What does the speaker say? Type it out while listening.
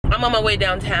I'm on my way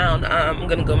downtown. I'm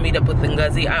gonna go meet up with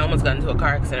NGOZI. I almost got into a car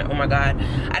accident. Oh my god.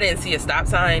 I didn't see a stop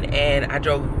sign and I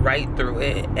drove right through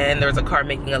it, and there was a car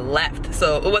making a left.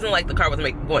 So it wasn't like the car was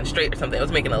going straight or something. It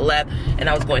was making a left and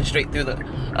I was going straight through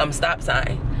the stop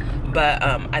sign. But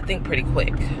I think pretty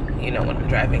quick, you know, when I'm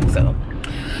driving. So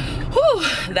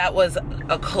whew, that was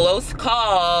a close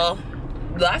call.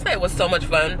 Last night was so much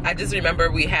fun. I just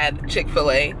remember we had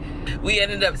Chick-fil-A. We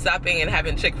ended up stopping and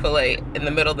having Chick-fil-A in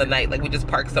the middle of the night. Like, we just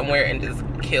parked somewhere and just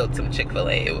killed some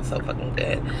Chick-fil-A. It was so fucking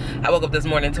good. I woke up this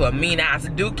morning to a mean ass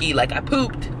dookie. Like, I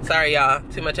pooped. Sorry, y'all.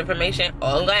 Too much information.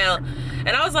 Oh, well. And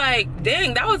I was like,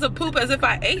 dang, that was a poop as if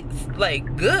I ate,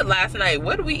 like, good last night.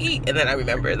 What did we eat? And then I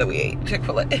remember that we ate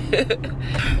Chick-fil-A.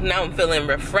 Now I'm feeling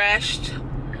refreshed.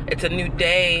 It's a new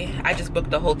day. I just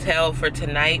booked a hotel for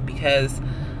tonight because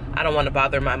I don't want to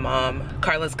bother my mom.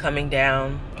 Carla's coming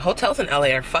down. Hotels in LA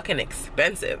are fucking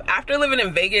expensive. After living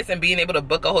in Vegas and being able to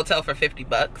book a hotel for 50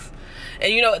 bucks,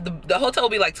 and you know, the hotel will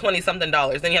be like 20 something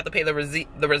dollars, then you have to pay the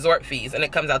resort fees, and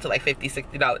it comes out to like $50,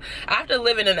 $60. After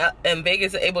living in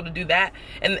Vegas and able to do that,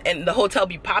 and the hotel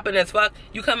be popping as fuck,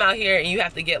 you come out here and you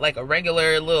have to get like a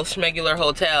regular little schmegular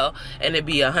hotel, and it'd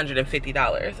be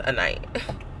 $150 a night.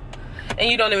 And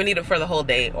you don't even need it for the whole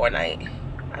day or night.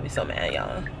 I'd be so mad,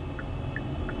 y'all.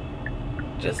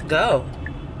 Just go.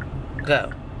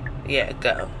 Go. Yeah,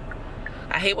 go.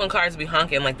 I hate when cars be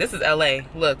honking. Like, this is LA.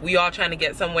 Look, we all trying to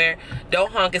get somewhere.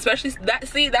 Don't honk. Especially that.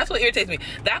 See, that's what irritates me.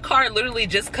 That car literally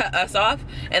just cut us off,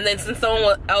 and then since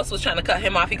someone else was trying to cut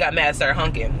him off, he got mad and started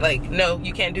honking. Like, no,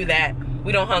 you can't do that.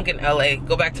 We don't honk in LA.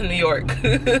 Go back to New York.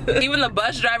 Even the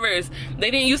bus drivers, they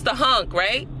didn't used to honk,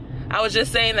 right? I was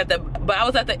just saying that but I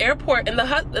was at the airport and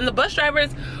the bus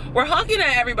drivers were honking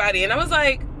at everybody, and I was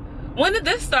like, when did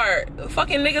this start?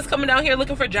 Fucking niggas coming down here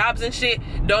looking for jobs and shit,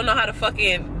 don't know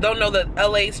the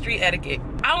LA street etiquette.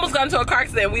 I almost got into a car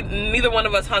accident. Neither one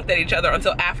of us honked at each other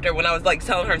until after, when I was like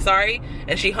telling her sorry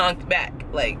and she honked back.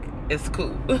 Like, it's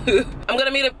cool. I'm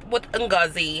gonna meet up with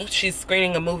NGOZI. She's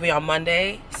screening a movie on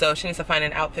Monday, so she needs to find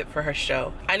an outfit for her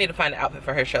show. I need to find an outfit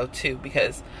for her show too,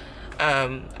 because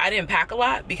I didn't pack a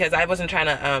lot because I wasn't trying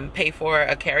to pay for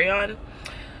a carry-on.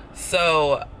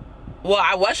 So, well,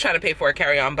 I was trying to pay for a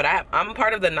carry-on, but I'm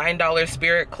part of the $9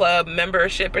 Spirit Club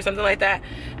membership or something like that.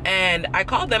 And I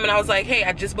called them and I was like, hey,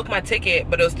 I just booked my ticket,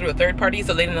 but it was through a third party,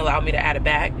 so they didn't allow me to add a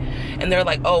bag. And they're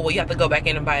like, oh, well, you have to go back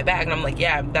in and buy a bag. And I'm like,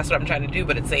 yeah, that's what I'm trying to do,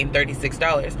 but it's saying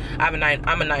 $36. I'm a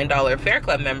 $9 Fair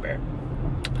Club member.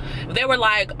 They were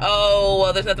like, oh,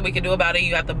 well, there's nothing we can do about it.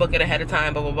 You have to book it ahead of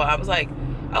time, blah, blah, blah. I was like,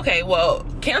 okay, well,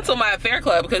 cancel my Fair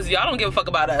Club because y'all don't give a fuck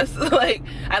about us. Like,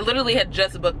 I literally had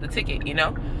just booked the ticket, you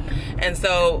know? And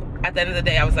so at the end of the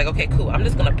day, I was like, okay, cool. I'm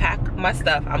just gonna pack my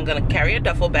stuff. I'm gonna carry a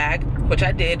duffel bag, which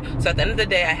I did. So at the end of the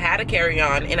day, I had a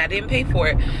carry-on and I didn't pay for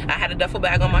it. I had a duffel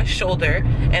bag on my shoulder,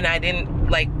 and I didn't,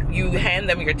 like, you hand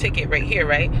them your ticket right here,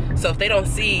 right? So if they don't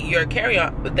see your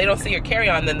carry-on,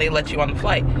 then they let you on the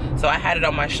flight. So I had it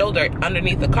on my shoulder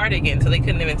underneath the cardigan, so they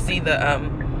couldn't even see the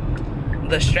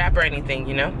strap or anything,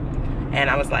 you know? And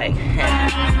I was like, heh.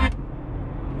 Heh.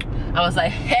 I was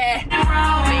like, hey,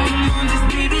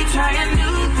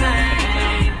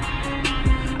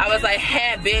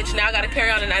 bitch, now I gotta carry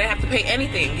on and I didn't have to pay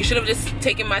anything. You should have just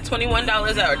taken my $21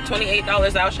 or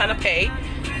 $28 I was trying to pay,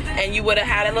 and you would have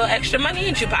had a little extra money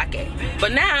in your pocket.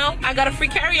 But now I got a free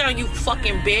carry-on, you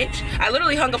fucking bitch. I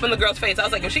literally hung up in the girl's face. I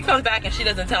was like, if she comes back and she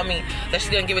doesn't tell me that she's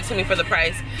gonna give it to me for the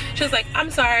price, she was like, I'm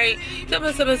sorry,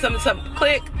 something,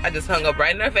 click. I just hung up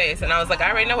right in her face, and I was like, I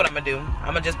already know what I'm gonna do.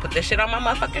 I'm gonna just put this shit on my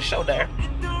motherfucking shoulder.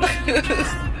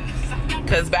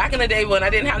 Because back in the day when I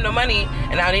didn't have no money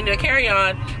and I needed a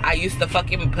carry-on, I used to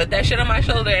fucking put that shit on my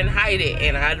shoulder and hide it,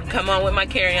 and I'd come on with my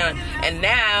carry-on. And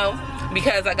now,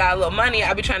 because I got a little money,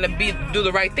 I be trying to do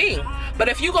the right thing. But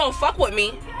if you gonna fuck with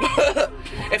me,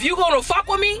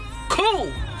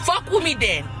 cool, fuck with me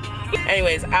then.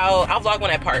 Anyways, I'll vlog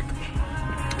when I park.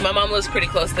 My mom lives pretty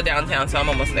close to downtown, so I'm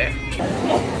almost there.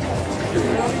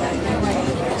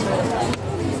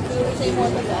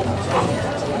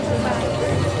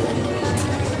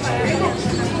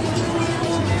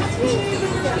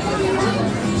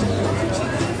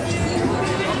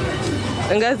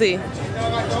 NGOZI.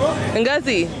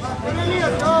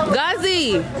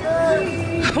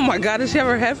 Oh my god, does she have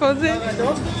her headphones in?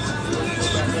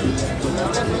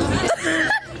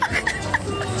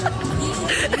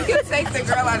 You can take the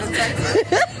girl out of Texas,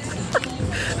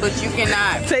 but you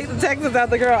cannot take the Texas out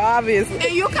the girl, obviously.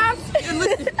 And you can't.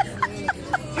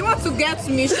 You want to get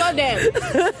me? Show them.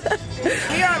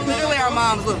 We are literally our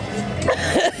moms. Look.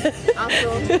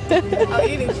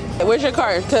 Where's your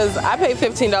card? Because I paid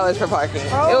 $15 for parking.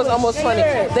 It was almost 20.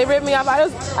 They ripped me off.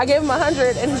 I gave him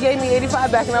 100 and he gave me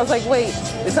 85 back, and I was like, wait,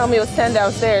 they told me it was 10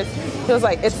 downstairs. He was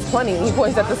like, it's 20. He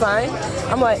points at the sign.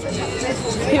 I'm like,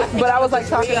 but I was like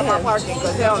talking to him. Parking,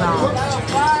 because hell no.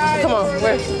 Come on,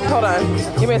 hold on.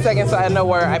 Give me a second so I know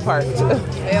where I parked.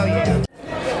 Hell yeah.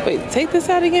 Wait, take this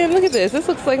out again. Look at this. This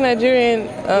looks like Nigerian,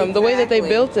 the way that they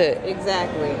built it.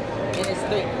 Exactly. And it's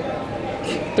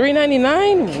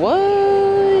 $3.99?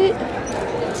 What?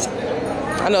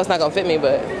 I know it's not gonna fit me,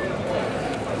 but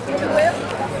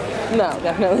no,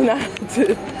 definitely not.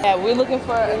 Yeah, we're looking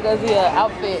for NGOZI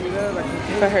outfit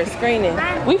for her screening.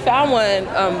 We found one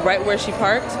right where she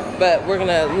parked, but we're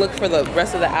gonna look for the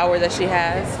rest of the hour that she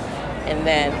has, and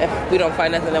then if we don't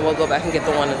find nothing, then we'll go back and get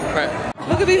the one in the front.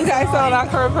 Look at these guys selling our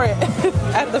current print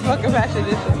at the fucking fashion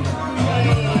edition.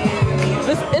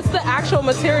 It's the actual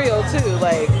material too,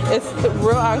 like it's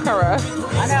real Ankara.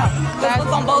 I know. Let's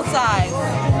look on both sides.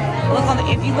 Look on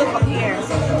if you look up here,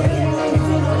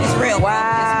 it's real.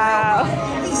 Wow.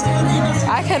 It's real.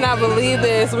 I cannot believe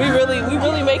this. We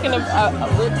really making a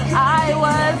I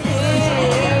was here.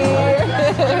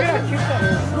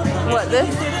 What this?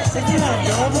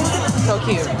 So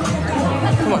cute.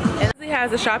 Come on. NGOZI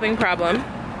has a shopping problem.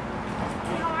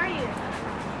 How are you?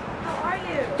 How are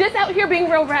you? Just out here being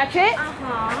real ratchet.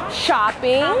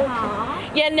 Shopping.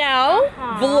 You know,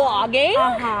 vlogging.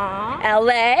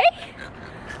 LA.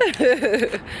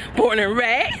 Born and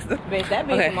raised. Bitch, that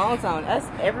beat from Old Town.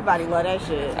 Everybody love that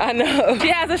shit. I know. She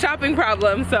has a shopping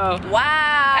problem, so.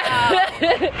 Wow.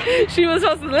 She was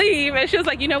supposed to leave, and she was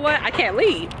like, you know what? I can't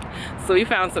leave. So we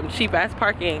found some cheap ass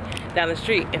parking down the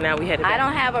street, and now we headed back. I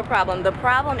don't have a problem. The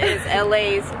problem is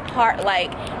LA's part.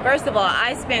 Like, first of all,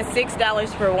 I spent $6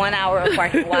 for 1 hour of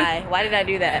parking. Why? Why did I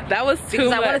do that? That was too because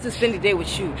much. I wanted to spend the day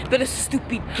with you. But a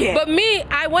stupid kid. But me,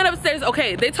 I went upstairs.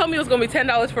 Okay, they told me it was gonna be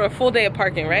 $10 for a full day of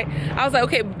parking, right? I was like,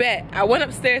 okay, bet. I went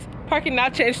upstairs. Parking now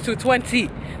changed to $20.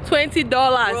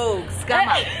 Rogue,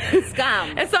 scam.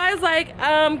 Scam. And so I was like,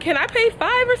 can I pay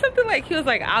 $5 or something? Like, he was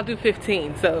like, I'll do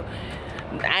 15. So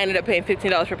I ended up paying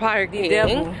 $15 for parking.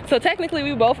 Devil. So technically,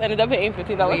 we both ended up paying $15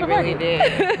 for parking. We really did.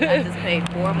 I just paid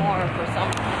 4 more for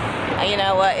some. You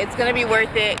know what? It's gonna be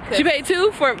worth it. She paid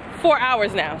 2 for 4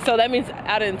 hours now. So that means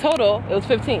out in total, it was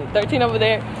 15. 13 over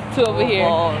there, 2 over here.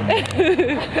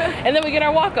 And then we get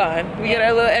our walk on. We get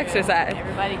our little exercise.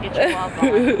 Everybody get your walk on.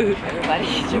 Everybody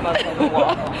get your motherfucking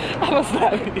walk on. I'm gonna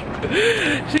stop you.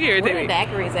 She irritated me. Where the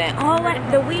daiquiris at? Oh, what?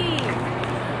 The weed.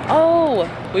 Oh,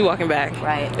 we walking back.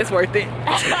 Right. It's worth it.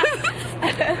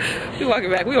 We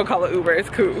walking back. We gonna call it Uber. It's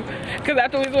cool. Cause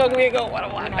after we smoke, we ain't gonna wanna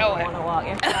walk. No way. Wanna walk.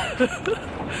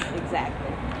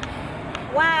 Exactly.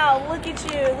 Wow, look at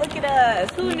you. Look at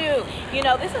us. Who knew? You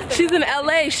know, this is. She's in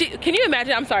LA. Can you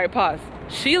imagine? I'm sorry. Pause.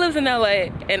 She lives in LA,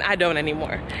 and I don't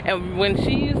anymore. And when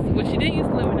she didn't used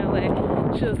to live in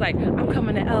LA, she was like, I'm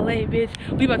coming to LA, bitch.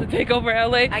 We about to take over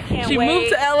LA. I can't She wait. moved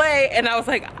to LA, and I was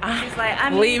like, She's like,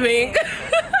 I'm leaving.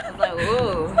 I was like,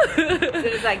 whoa. As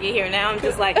soon as I get here now, I'm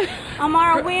just like,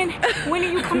 Amara, when are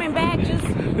you coming back? Just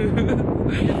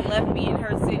left me in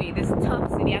her city, this tough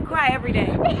city. I cry every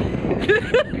day.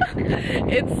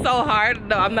 It's so hard.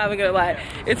 No, I'm not even gonna lie.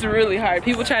 It's really hard.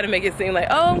 People try to make it seem like,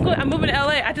 oh, I'm moving to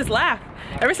LA. I just laugh.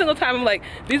 Every single time I'm like,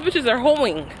 these bitches are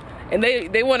hoeing. And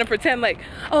they want to pretend like,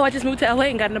 oh, I just moved to LA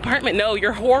and got an apartment. No,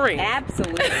 you're whoring.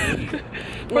 Absolutely.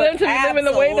 For them to be living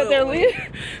the way that they're living.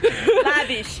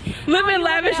 Lavish. Living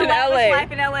lavish in LA.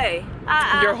 Life in LA.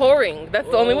 You're whoring. That's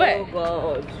the only way. Oh,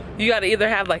 God. You got to either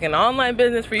have like an online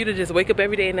business for you to just wake up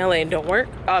every day in LA and don't work.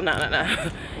 Oh, no.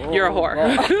 You're a whore.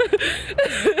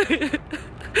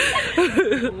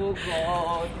 Oh,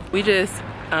 God. We just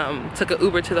took an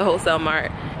Uber to the wholesale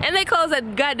mart. And they closed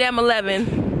at goddamn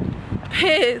 11.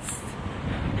 Pissed.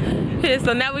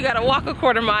 So now we gotta walk a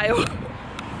quarter mile.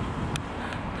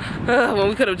 When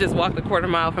we could have just walked a quarter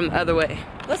mile from the other way.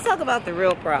 Let's talk about the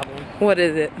real problem. What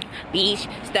is it? Beach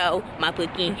stole my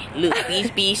cookie. Look,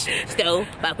 beach stole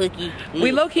my cookie.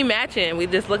 We low-key matching. We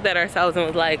just looked at ourselves and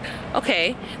was like,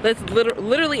 okay, let's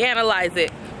literally analyze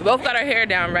it. We both got our hair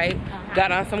down right.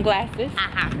 Got on some glasses.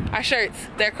 Our shirts,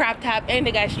 they're crop top and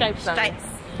they got stripes on them.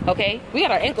 Okay, we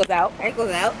got our ankles out.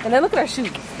 Ankles out. And then look at our shoes.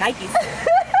 Nikes.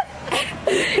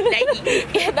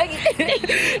 Nike.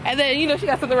 And then, you know, she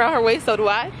got something around her waist, so do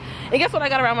I. And guess what I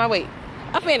got around my waist?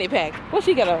 A fanny pack. What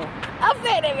she got on? A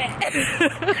fanny pack.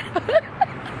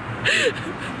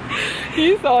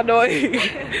 You so annoying.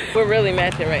 We're really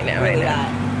matching right now.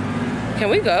 Can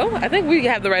we go? I think we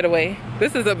have the right of way.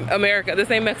 This is America. This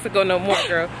ain't Mexico no more,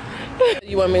 girl.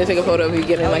 You want me to take a photo of you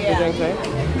getting the drinks, right?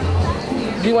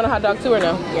 Do you want a hot dog too or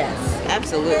no? Yes.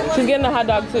 Absolutely. She's getting a hot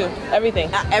dog too. Everything.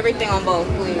 Everything on both,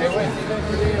 please. So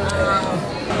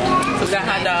we got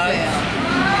hot dogs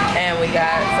and we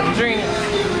got some drinks.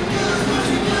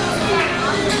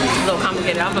 A little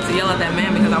complicated. I was supposed to yell at that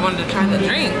man because I wanted to try the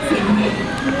drinks.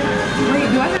 Wait,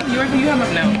 do I have yours? Do you have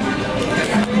them? No.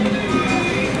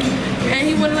 And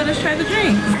he wouldn't let us try the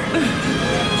drinks.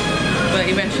 But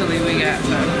eventually we got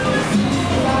some.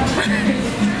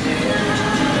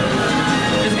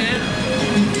 Is it?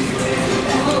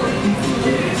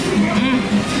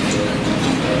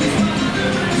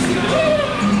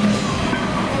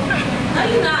 No,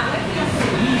 you're not.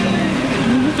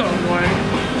 So boring.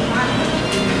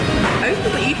 I used to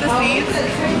eat the seeds.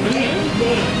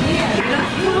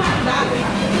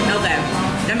 Okay,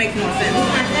 that makes more sense.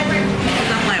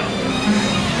 I'm like,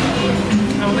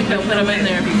 I don't think they'll put them in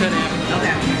there if you couldn't.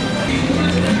 okay.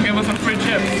 Give us some free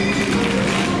chips.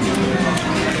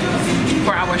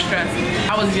 For our stress.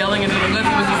 I was yelling into the goods,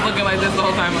 he was just looking like this the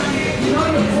whole time. Like,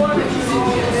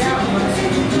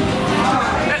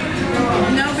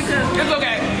 No, because it's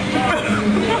okay.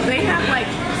 they have like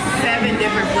 7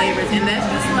 different flavors, and that's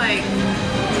just like,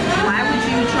 why would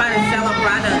you try to sell a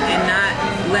product and not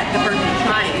let the person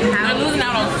try it? They're losing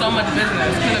out on so much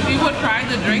business. Because if people try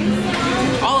the drinks,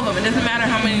 all of them, it doesn't matter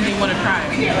how many they want to try.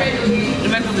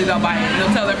 Eventually they'll buy it.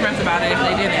 They'll tell their friends about it if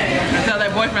they didn't. Or tell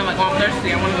their boyfriend like, oh, I'm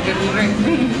thirsty, I want to go get this drink.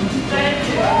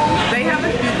 They have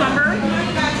a cucumber,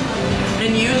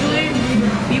 and usually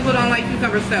people don't like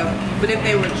cucumber stuff. But if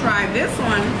they would try this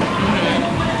one,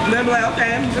 they'll be like,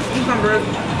 okay, this cucumber is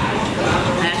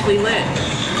actually lit.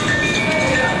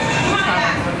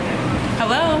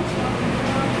 Hello?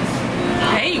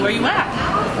 Hey, where you at?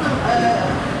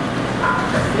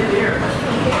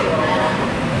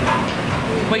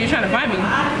 What, you trying to find me?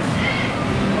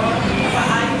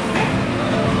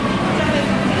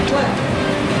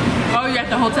 Oh, you're at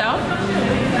the hotel?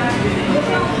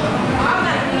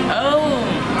 Oh.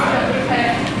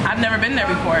 I've never been there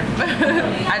before.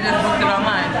 I just booked it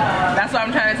online. That's what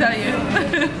I'm trying to tell you.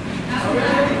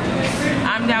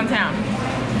 I'm downtown.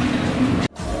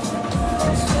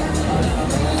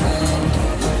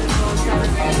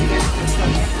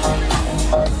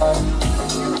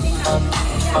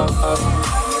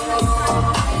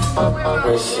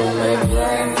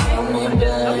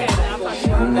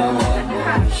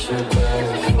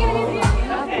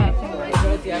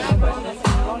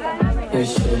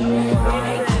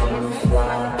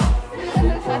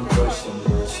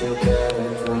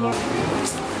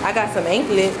 I got some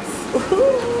anklets.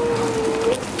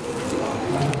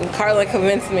 And Carla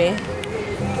convinced me.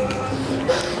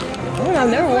 Oh, I've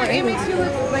never worn It makes you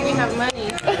look like you have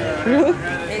money. Really?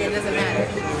 And it doesn't matter.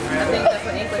 I think that's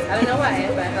what anklets. I don't know why,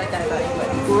 but I feel like that about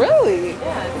anklets. Really?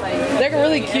 Yeah, it's like They're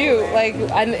really cute. Like,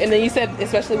 and then you said,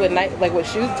 especially with like with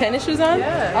shoes, tennis shoes on.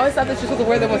 Yeah. I always thought that you're supposed to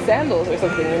wear them with sandals or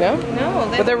something, you know? no,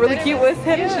 But they're really cute with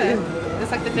tennis shoes.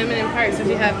 It's like the feminine parts if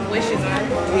you have wishes on.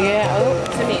 Yeah. Oh,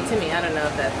 To me, I don't know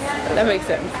if that's. that makes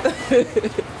sense.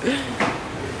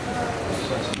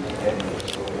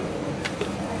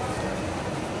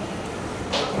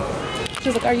 She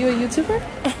was like, "Are you a YouTuber?"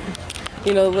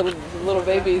 You know, little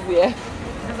babies, yeah.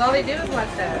 Because all they do is watch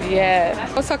that. Yeah.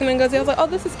 I was talking to NGOZI, I was like, "Oh,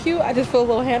 this is cute." I just feel a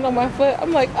little hand on my foot.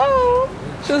 I'm like, "Oh."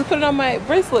 She was putting on my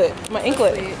bracelet, my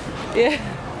anklet. Sweet. Yeah.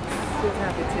 She was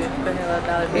happy too. The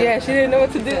 $1 bill. Yeah, she didn't know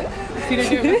what to do. She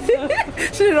didn't do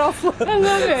it. She did all flip. I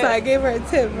love it. So I gave her a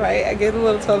tip, right? I gave the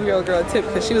little 12-year-old girl a tip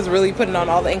because she was really putting on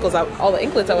all the anklets I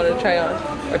wanted to try on,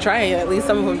 or trying. At least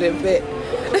some of them didn't fit.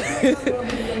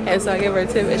 And so I gave her a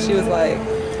tip, and she was like,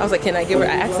 I was like, can I give her?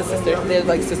 I asked the sister. They're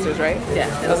like sisters, right? Yeah.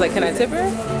 I was like, can I tip her?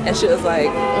 And she was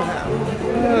like,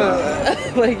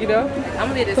 like, you know. I'm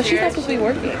gonna be this But she's year. not supposed to be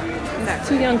working. She's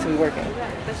too young to be working.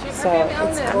 So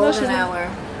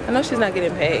I know she's not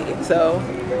getting paid. So.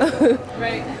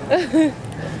 Right.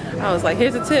 I was like,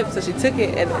 here's a tip. So she took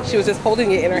it and she was just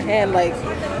holding it in her hand like,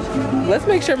 let's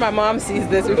make sure my mom sees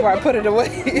this before I put it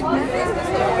away.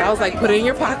 I was like, put it in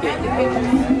your pocket.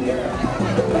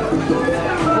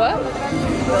 What?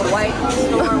 The white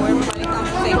store where everybody comes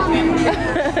to say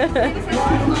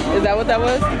Is that what that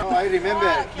was? Oh, I remember.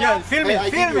 Yeah, film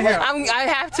it here. I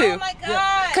have to. Oh my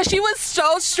God. Because she was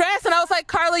so stressed and I was like,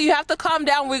 Carla, you have to calm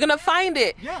down. We're going to find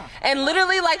it. Yeah. And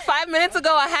literally like 5 minutes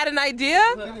ago, I had an idea.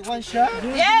 One shot?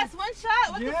 Yes, one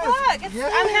shot. What the fuck?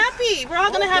 I'm happy. We're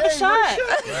all gonna have a shot.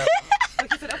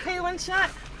 Like he said, okay, one shot.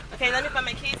 Okay, let me find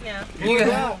my keys now.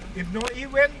 If no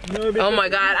event, no. Oh my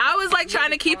God! I was like trying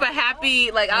to keep a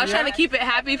happy, like I was trying to keep it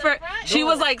happy for. She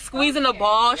was like squeezing the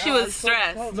ball. She was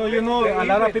stressed. No, you know, a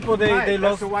lot of people they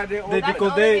lost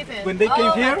because when they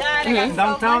came here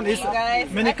downtown, is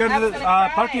many cars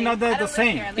parking out there the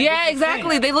same. Yeah,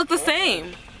 exactly. They look the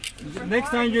same. Next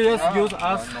time you just use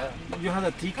us. You have a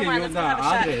ticket. You have the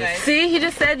address. See, he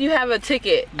just said you have a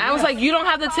ticket. I was like, you don't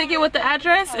have the ticket with the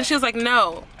address, and she was like,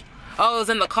 no. Oh, it was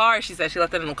in the car. She said she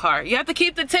left it in the car. You have to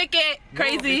keep the ticket.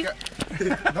 Crazy.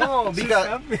 No,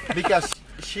 because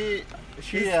she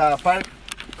parked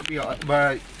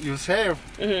but you save,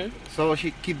 so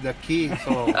she keep the key.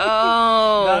 So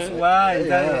oh, that's why.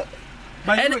 Yeah.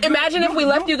 But and imagine if we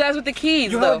left you guys with the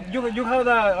keys, though. You have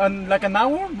like an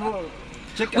hour.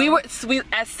 We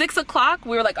at 6 o'clock.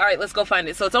 We were like, all right, let's go find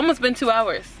it. So it's almost been 2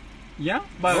 hours. Yeah,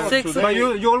 but, 6. But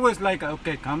you always like,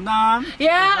 okay, calm down.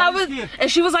 Yeah, I was,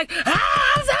 and she was like,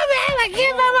 ah, I'm so mad, I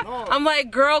can't. No. I'm like,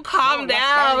 girl, calm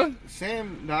down.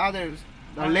 Same, the others,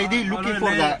 the lady looking for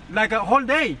that, like a whole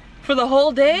day. For the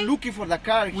whole day? Looking for the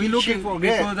car. We looking for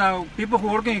because people who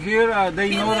working here, they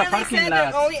know the parking lot.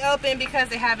 They're only open because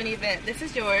they have an event. This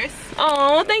is yours.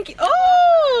 Oh, thank you.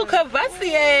 Oh,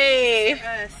 Cavassier.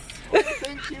 Yes.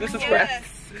 Thank you. This is Yes.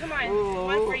 Come on.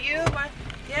 One for you. One.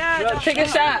 Yeah. Take a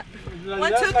shot. 1,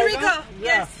 2, 3, go.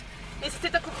 Yes. Is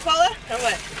it the Coca-Cola or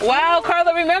what? Wow,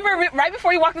 Carla, remember right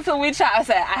before you walked into the weed shop, I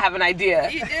said, I have an idea.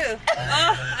 You do. Oh,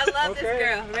 I love this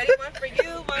girl. Ready? One for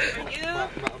you. One for you.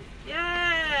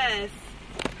 Yes.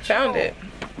 Found it.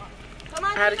 Come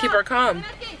on, I had to keep her calm.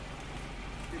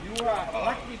 You are a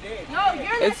lucky day. No, you're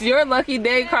not. It's your lucky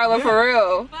day, Carla, for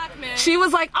real. Fuck, man. She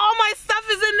was like, all my stuff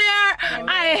is in there.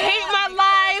 I hate my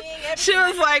life. She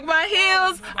was like, my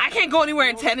heels. I can't go anywhere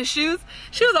in tennis shoes.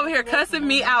 She was over here cussing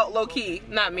me out, low key.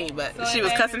 Not me, but she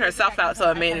was cussing herself out,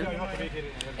 so it made it.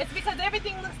 It's because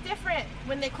everything looks different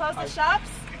when they close the shops.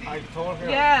 I told her,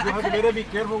 Yeah, you have to better be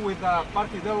careful with the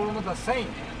party. They're almost the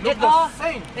same. Look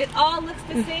Same. It all looks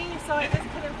the same, so I just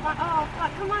couldn't find. Oh,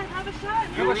 fuck. Come on, have a shot.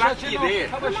 Have a shot, you know.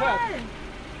 Have a shot.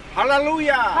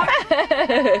 Hallelujah.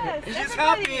 Yes. She's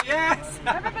happy, yes.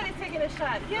 Everybody's taking a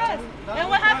shot. Yes. And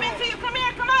what happened to you? Come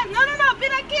here. Come on. No.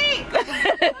 Ven aquí. Come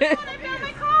on, I found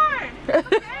my car.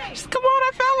 Okay. Just come on,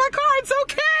 I found my car. It's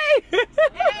okay.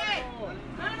 Hey.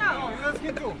 No. Let's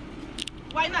get to.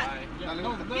 Why not?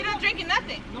 You're not drinking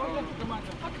nothing.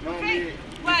 Okay.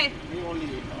 Why?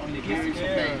 Only here is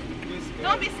okay.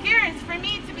 Don't be scared. It's for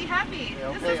me to be happy.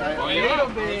 Okay, This is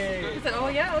okay. He said, oh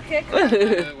yeah, okay. Cool.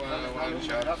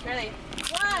 Ready?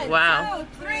 1, Wow.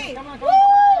 2, 3.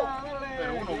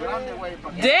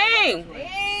 Dang.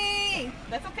 Hey,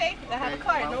 that's okay. I have a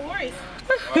card. No worries.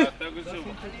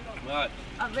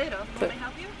 Later. Want me to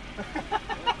help you?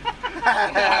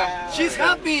 She's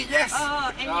happy, yes.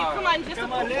 And you come on, just a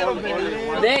little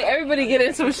bit. Dang, everybody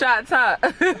getting some shots, huh?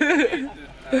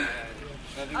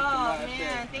 Oh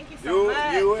man, thank you so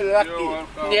much. You were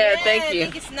lucky. Yeah, thank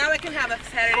you. So now I can have a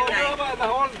Saturday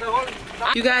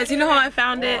night. You guys, you know how I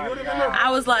found it? I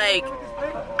was like,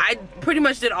 I pretty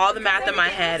much did all the math in my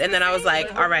head, and then I was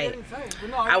like, all right.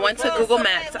 I went to Google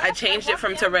Maps. I changed it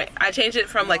from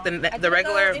like the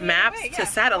regular maps to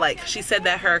satellite. She said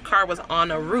that her car was on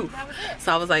a roof,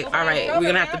 so I was like, all right, we're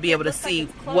gonna have to be able to see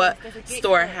what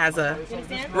store has a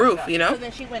roof, you know? So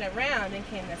then she went around and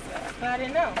came this way, but I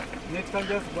didn't know.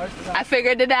 I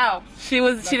figured it out. She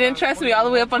didn't trust me all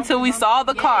the way up until we saw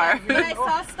the car. But I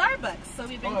saw Starbucks, so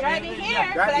we've been driving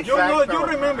here. But I You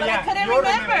remember, yeah. couldn't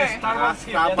remember. Starbucks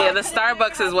here. Yeah, the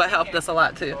Starbucks is what helped us a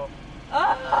lot too.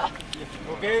 Oh.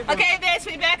 Okay. Okay, bitch,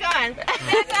 we back on. Back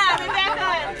on, we back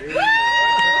on.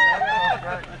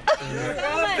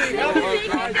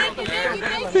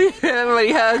 Thank you.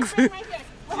 Everybody hugs.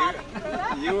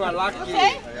 You are lucky.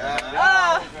 Okay?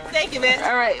 Oh, thank you, bitch.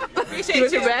 All right. Appreciate you.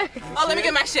 Your back. Oh, let me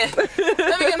get my shit. Oh,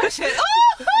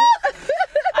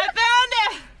 I found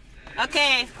it.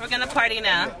 Okay, we're gonna party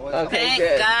now. Okay, Thank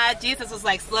good. God, Jesus was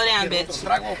like, slow down, bitch.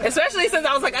 Especially since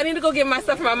I was like, I need to go get my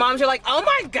stuff from my mom's. You're like, oh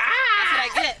my God.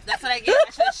 That's what I get.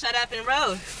 I should have shut up and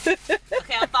rode.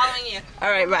 Okay, I'm following you.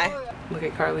 All right, bye. Look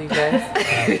at Carly, you guys.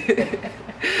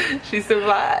 She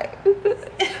survived.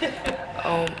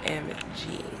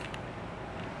 OMG.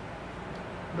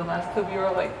 The last couple you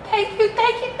were like, thank you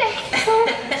so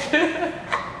much.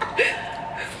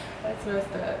 That's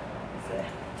messed up. It's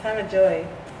a time of joy.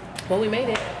 Well, we made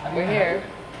it. We're here.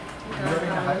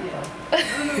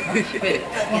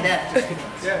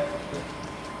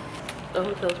 The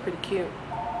hotel's pretty cute.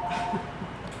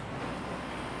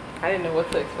 I didn't know what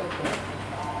to expect.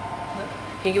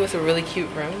 Can you give us a really cute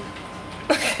room?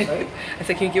 I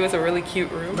said, can you give us a really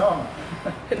cute room? No.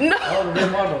 No. All the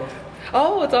models.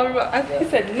 Oh, it's all remote. I think he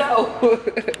said no.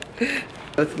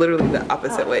 It's literally the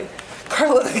opposite way.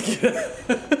 Carla, get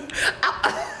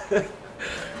out.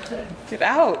 Get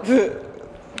out.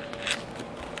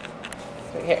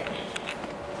 Right here.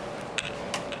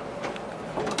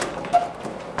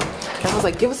 I was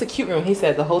like, give us a cute room. He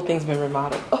said the whole thing's been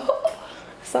remodeled. Oh,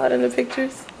 I saw it in the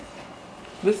pictures.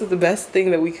 This is the best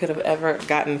thing that we could have ever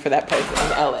gotten for that price in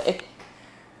LA.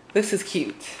 This is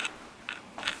cute.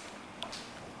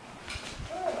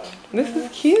 This is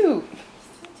cute.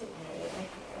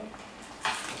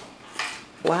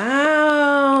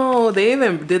 Wow, they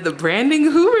even did the branding.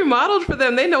 Who remodeled for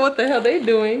them? They know what the hell they're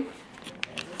doing.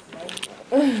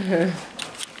 But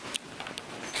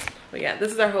yeah,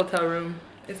 this is our hotel room.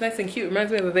 It's nice and cute.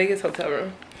 Reminds me of a Vegas hotel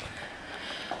room.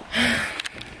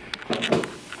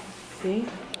 See?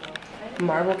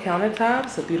 Marble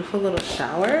countertops, a beautiful little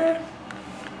shower.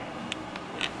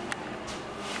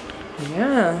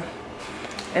 Yeah.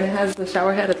 And it has the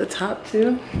shower head at the top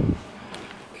too.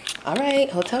 All right,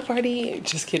 hotel party.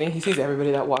 Just kidding, he sees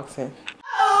everybody that walks in.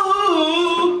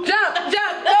 Oh! Jump,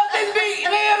 jump, don't miss me.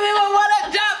 What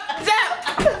up, jump,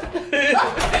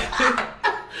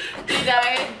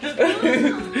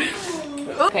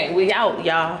 jump. Okay, we out,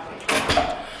 y'all.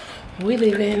 We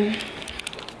leaving.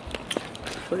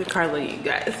 Look at Carla, you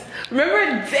guys.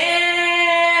 Remember,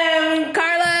 damn,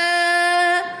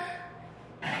 Carla.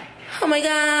 Oh my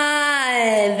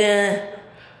God.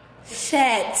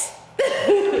 Shit.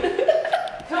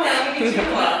 Come on, let me get you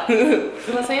law.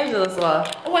 Los Angeles law.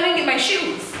 Oh, I didn't get my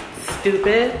shoes.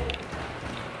 Stupid.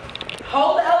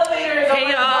 Hold the elevator. Hey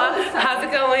y'all, how's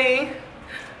it going?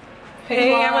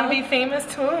 Hey, I want to be famous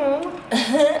too.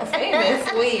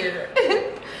 Famous? Weird.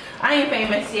 I ain't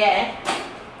famous yet.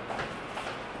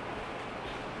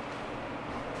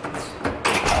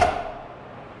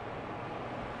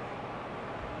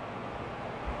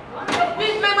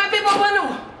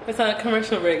 It's on a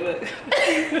commercial break, look. Okay,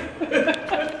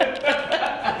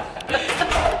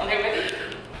 ready?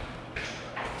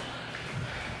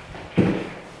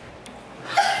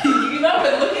 You know,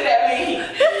 but looking at me.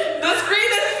 The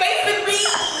screen is facing me.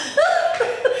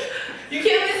 You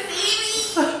can't even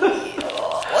see me.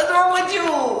 What's wrong with you?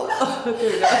 Oh, there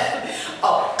we go.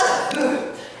 Oh.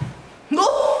 No.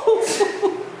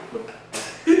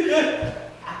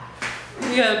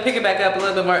 You gotta pick it back up a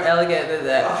little bit more elegant than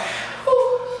that.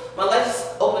 My legs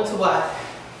open to wide.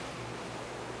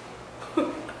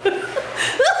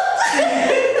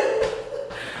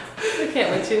 I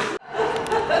can't with you.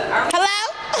 Hello?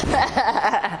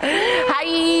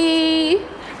 Hi.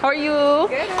 How are you?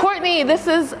 Good. Courtney, this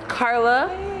is Carla.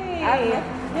 Hey.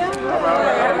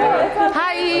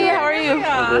 Hi, how are you?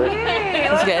 Hey,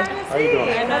 it's good. How you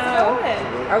doing?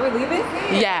 Are we leaving?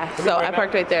 Yeah, so I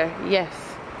parked right there. Yes.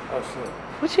 Oh shit.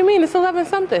 What you mean? It's 11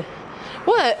 something.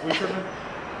 What?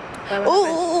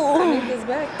 Ooh. I need this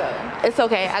back though. It's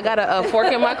okay. I got a fork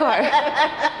in my car.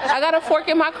 I got a fork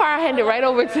in my car. I hand it right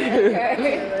over to you.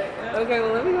 Okay,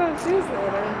 well let me go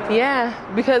Tuesday. Yeah,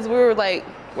 because we're a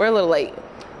little late.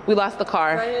 We lost the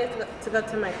car. So I need to go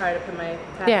to my car to put my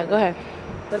pass. Yeah, go ahead.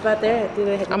 What about there?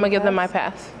 I'm gonna give them my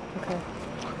pass. Okay.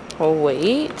 Oh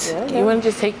wait. Yeah. You want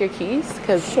to just take your keys?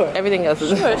 Because everything else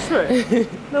is. Sure.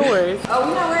 No worries. Oh,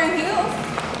 we're not wearing heels?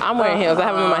 I'm wearing heels. I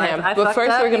have them in my hand. But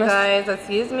first, we're gonna. Guys,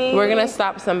 excuse me. We're gonna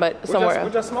stop somewhere What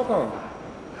else. y'all smoke on?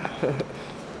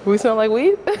 We smell like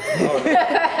weed? Did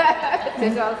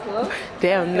y'all smoke?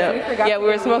 Damn, no. Yeah, we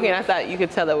were smoking. I thought you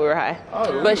could tell that we were high. Oh,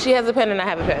 really? But she has a pen and I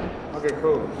have a pen. Okay,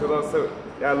 cool. Cause also,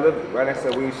 y'all live right next to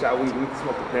the weed shop. We can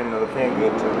smoke the pen. The pen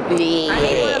good too. Yeah. I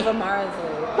need one of Amara's.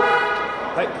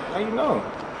 How you know?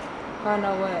 I don't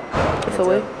know what. It's a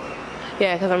weed?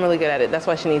 Yeah, because I'm really good at it. That's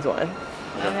why she needs one.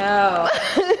 I know.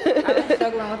 I've been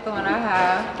struggling with the one I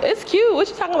have. It's cute. What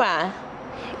you talking about?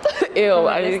 Ew,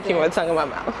 I need to keep my tongue in my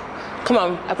mouth. Come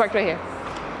on, I parked right here.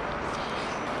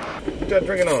 What y'all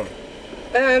drinking on?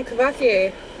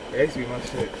 Cavassier. That used to be my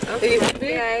shit.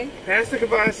 Okay. Pass the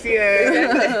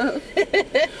Cavassier.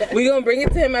 We gonna bring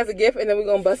it to him as a gift and then we're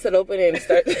gonna bust it open and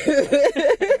start.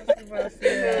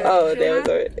 Oh, damn, it's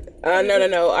already.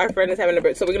 No. Our friend is having a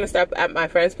birthday. So we're gonna stop at my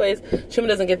friend's place. Shuma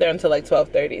doesn't get there until like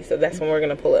 12:30, so that's when we're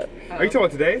gonna pull up. Are you talking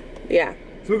about today? Yeah.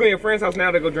 So we're going to your friend's house now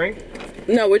to go drink?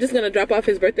 No, we're just gonna drop off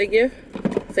his birthday gift,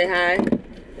 say hi, and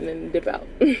then dip out.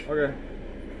 Okay.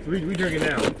 So we drinking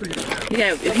now.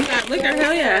 Yeah, if you got liquor,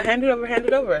 hell yeah. Hand it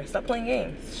over. Stop playing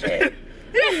games. Shit.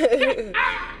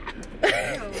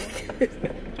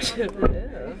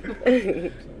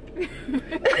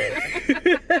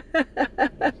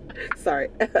 Sorry.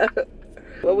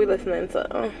 What we listening to?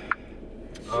 We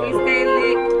stay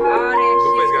lit, all that shit.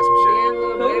 Blueface got some shit. Yeah,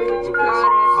 little baby, what you call that?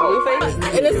 your face.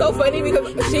 And it's so funny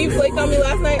because she flaked on me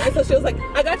last night, and so she was like,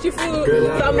 I got you food.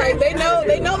 So I'm like, they know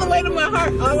the way to my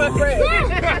heart, all my friends.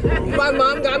 My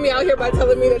mom got me out here by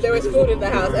telling me that there was food in the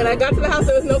house, and I got to the house,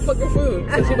 there was no fucking food.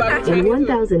 So she bought me Chinese food.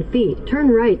 1,000 feet, turn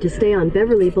right to stay on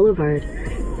Beverly Boulevard.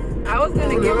 I was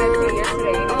gonna give it to you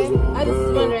yesterday. I was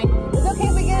just wondering. It's okay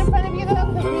if we get in front of you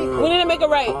though? We need to make a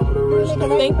right.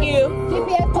 Thank you.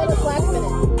 GPS told us last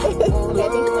minute. Okay,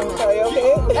 thank you so much. Are you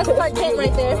okay? That's Clark Kent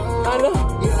right there. I know.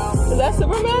 Is that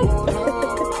Superman?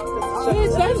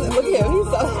 Look at him. He's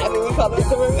so happy we called him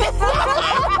Superman.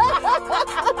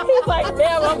 He's like,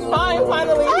 damn, I'm fine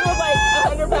finally. He was like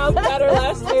 100 pounds better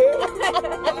last year.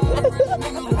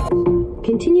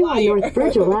 Continue on North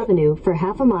Virgil Avenue for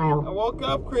half a mile. I woke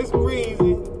up Chris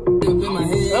Breezy.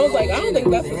 I was like, I don't think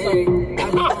that's the song.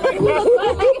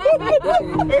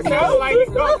 It sounds like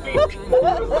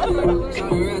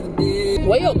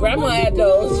Where your grandma at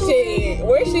though? Shit.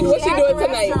 What's she doing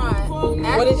tonight?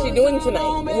 What is she doing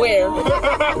tonight? Where?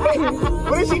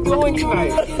 What is she doing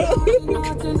tonight?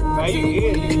 Now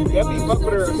you definitely fuck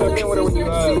with her or something with her when you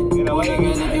in LA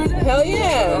again. Hell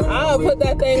yeah. I'll put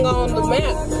that thing on the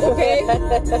map, okay?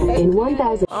 In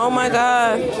 1,000. Oh my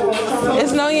god.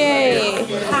 It's Noye.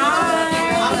 Hi.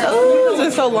 Oh, it's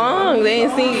been so long. They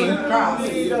ain't seen you.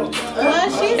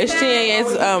 It's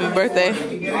Chienye's birthday.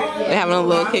 They're having a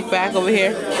little kickback over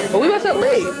here. But we about to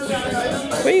wait.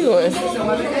 Where you going?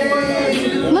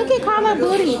 Look at Carla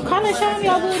booty. Carla showing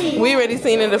y'all booty. We already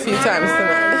seen it a few times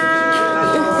tonight.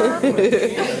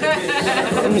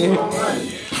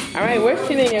 All right, where's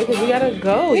Chienye? Because we gotta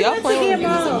go. Y'all playing? Is this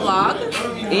a vlog?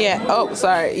 Yeah. Oh,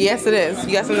 sorry. Yes, it is.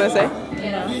 You got something to say?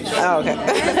 Yeah. Oh, okay.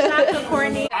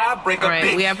 All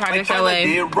right, we have Project LA.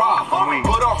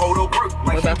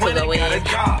 What's up for the win?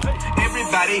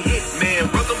 Everybody hit, man.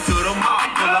 Welcome to the mob.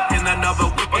 Pull up in another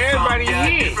whip or Everybody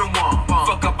hit.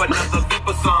 Fuck up another whip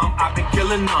or song. I've been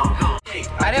killing them.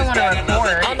 I didn't want to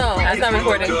record. Oh no, that's not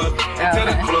recording.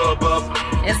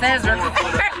 It says record.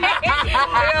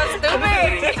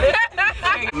 Stupid.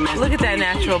 Look at that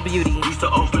natural beauty. Used to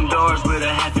open doors with a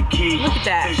half a key. Look at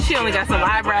that. She only got some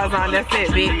eyebrows on. That's it,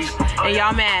 bitch. And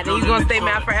y'all mad. And you gonna stay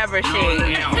mad forever, shit.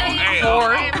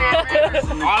 Or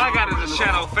all I got is a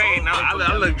shadow fade. Now I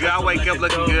look good. I wake up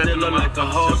looking good. Like a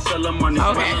wholesaler money.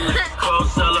 okay.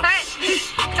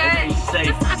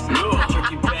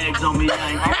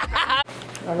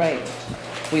 All right,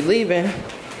 we leaving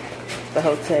the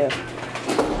hotel.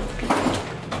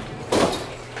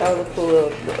 That was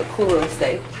a cool little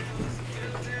stay.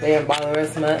 They didn't bother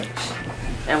us much,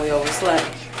 and we overslept.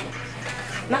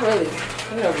 Not really.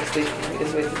 We oversleep. We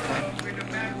just wasted time.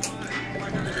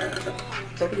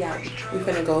 So we out. We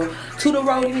finna go to the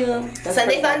rodeo.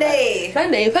 Sunday fun day.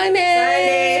 Sunday fun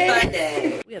day. Sunday fun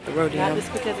day. We at the rodeo. Not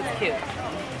just because it's cute.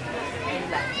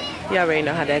 You already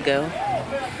know how that go.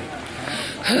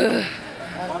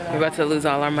 We're about to lose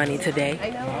all our money today. I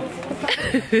know.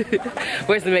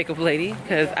 Where's the makeup lady?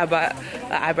 Because I bought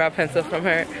an eyebrow pencil from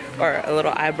her, or a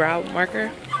little eyebrow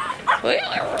marker.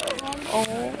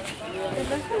 Oh.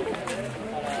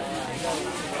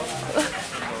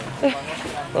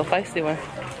 Little feisty one.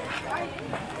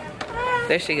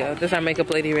 There she goes. This is our makeup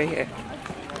lady right here.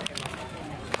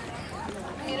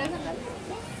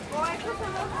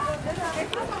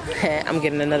 I'm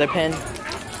getting another pen.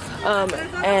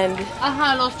 And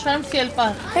los charms y el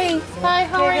pan. hey, Hi,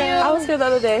 how are you? I was here the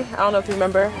other day. I don't know if you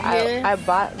remember. Yes. I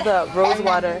bought the rose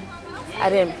water. I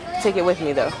didn't take it with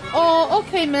me though. Oh,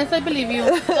 okay, miss. I believe you.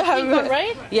 The pink one,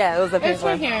 right? Yeah, it was the pink It's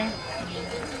right one. here.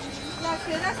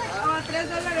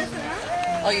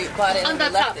 Oh, you bought it On and the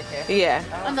you left top. it here? Yeah.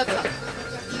 On the top.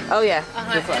 Oh yeah.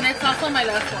 This one. And it's also my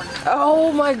last one.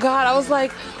 Oh my god, I was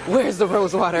like, where's the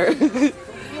rose water?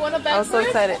 You want a bag I was so for it?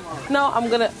 excited. No, I'm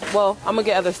gonna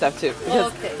get other stuff too.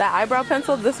 Because Okay. that eyebrow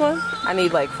pencil, this one, I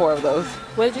need like 4 of those.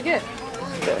 What did you get?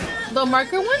 The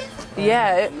marker one?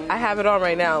 Yeah, I have it on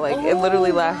right now. Like, it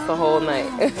literally lasts the whole night.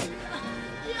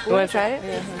 You wanna try it?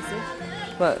 Yeah.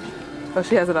 Look. Oh,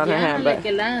 she has it on her hand, but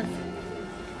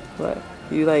look,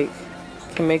 you like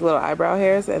can make little eyebrow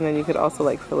hairs, and then you could also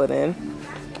like fill it in.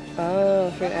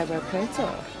 Oh, for an eyebrow pencil.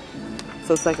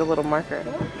 So it's like a little marker.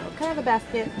 Kind of a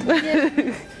basket.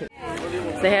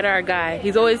 Say hi to our guy.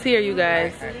 He's always here, you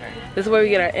guys. This is where we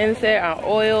get our incense, our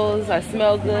oils, our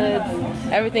smell goods,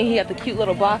 everything. He got the cute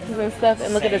little boxes and stuff.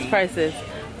 And look at his prices.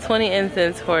 20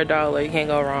 incense for $1. You can't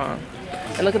go wrong.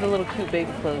 And look at the little cute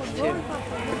baby clothes too.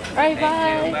 All right,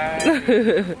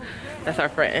 bye. That's our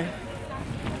friend.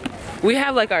 We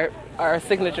have like our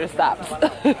signature stops.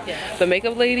 The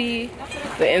makeup lady,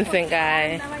 the incense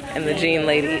guy, and the jean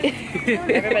lady.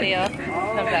 Everybody else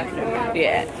comes after.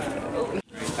 Yeah.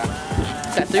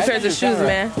 Got 3 pairs of shoes,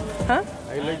 man. Huh?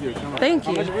 I like your camera. Thank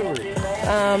you. How much was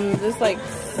it? This is like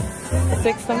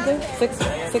 6 something.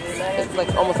 It's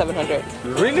like almost 700.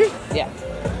 Really? Yeah.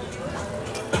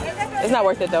 It's not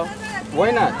worth it though.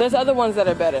 Why not? There's other ones that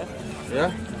are better.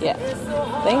 Yeah? Yeah.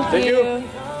 Thank you.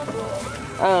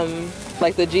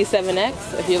 Like the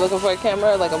G7X, if you're looking for a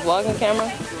camera, like a vlogging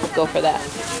camera, go for that.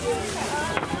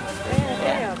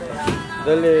 I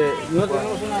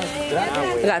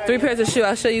got 3 pairs of shoes.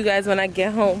 I'll show you guys when I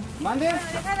get home.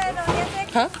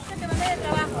 Huh?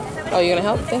 Oh, you're gonna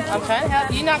help? Thank you. I'm trying to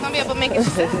help. You're not gonna be able to make it.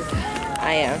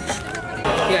 I am.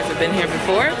 You guys have been here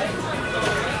before?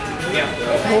 Yeah.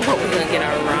 We're gonna get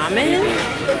our ramen,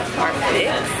 our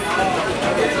fix.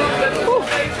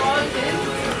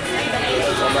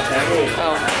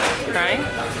 Oh, crying?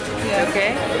 Yeah.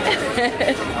 Okay.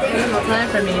 Emotional time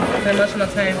for me. It's an emotional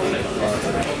time.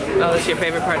 Oh, that's your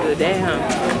favorite part of the day, huh?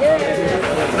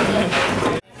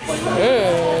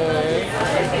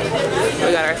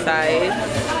 We got our sides.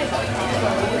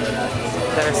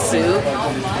 Got our soup.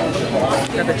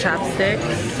 Got the chopsticks.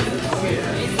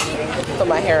 Put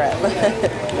my hair up.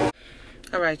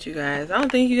 Alright, you guys. I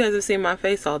don't think you guys have seen my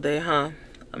face all day, huh?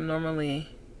 I'm normally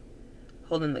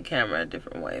holding the camera a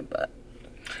different way, but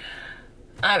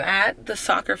I'm at the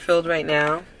soccer field right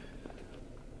now.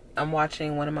 I'm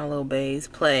watching one of my little bays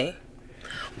play.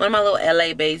 One of my little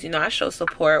LA bays. You know, I show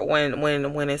support when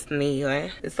it's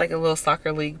kneeling. It's like a little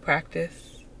soccer league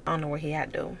practice. I don't know where he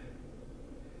at though.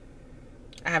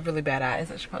 I have really bad eyes.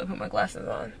 I should probably put my glasses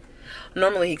on.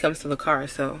 Normally he comes to the car,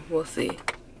 so we'll see.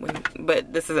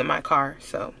 But this isn't my car,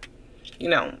 so you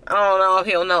know, I don't know if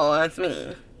he'll know it's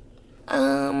me.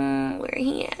 Where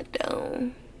he at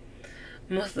though?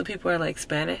 Most of the people are like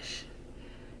Spanish.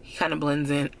 He kind of blends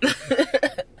in.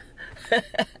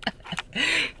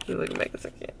 He looks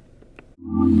Mexican.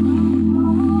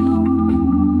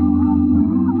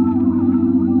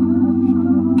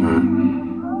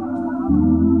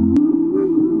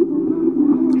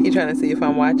 He trying to see if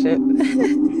I'm watching.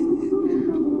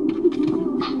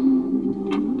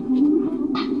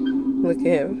 Look at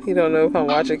him. He don't know if I'm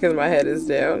watching because my head is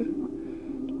down.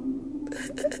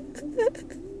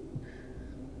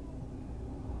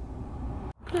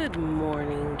 Good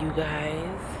morning, you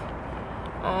guys.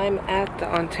 I'm at the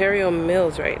Ontario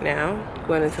Mills right now,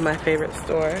 going into my favorite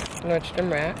store,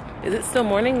 Productions.Reyal. Is it still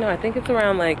morning? No, I think it's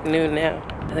around like noon now.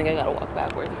 I think I gotta walk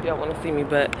backwards if y'all wanna see me,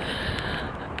 but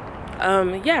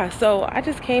yeah, so I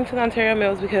just came to the Ontario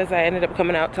Mills because I ended up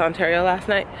coming out to Ontario last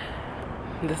night.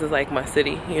 This is like my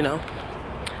city, you know.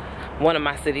 One of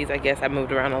my cities, I guess. I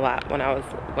moved around a lot when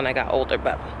I got older,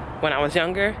 but when I was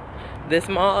younger, this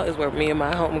mall is where me and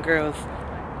my homegirls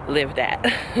lived at.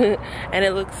 And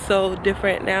it looks so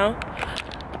different now.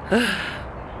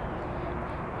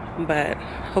 But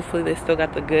hopefully they still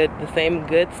got the same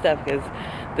good stuff, because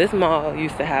this mall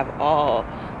used to have all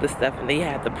the stuff and they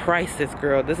had the prices,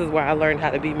 girl. This is where I learned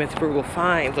how to be Miss Frugal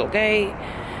Finds, okay?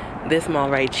 This mall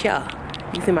right here.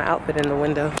 You see my outfit in the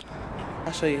window.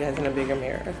 I'll show you guys in a bigger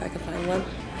mirror if I can find one.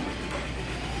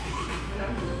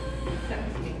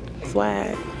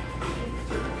 Swag.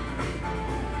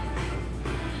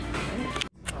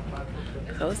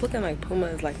 So it's looking like Puma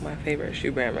is like my favorite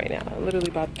shoe brand right now. I literally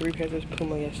bought 3 pairs of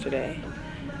Puma yesterday.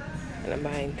 And I'm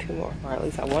buying 2 more. Or at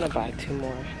least I want to buy 2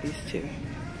 more. These 2.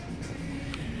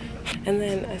 And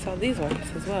then I saw these ones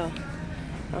as well.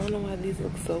 I don't know why these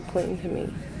look so clean to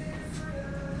me.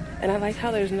 And I like how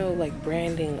there's no like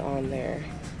branding on their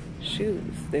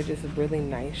shoes. They're just really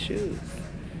nice shoes.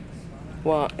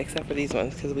 Well, except for these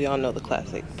ones, because we all know the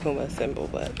classic Puma symbol,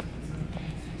 but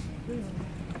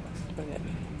okay.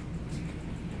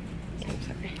 I'm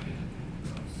sorry.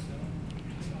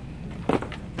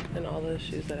 And all those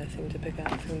shoes that I seem to pick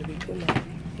out seem to be Puma.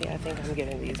 Yeah, I think I'm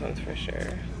getting these ones for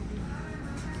sure.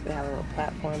 They have a little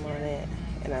platform on it,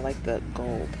 and I like the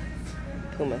gold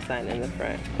Puma sign in the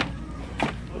front.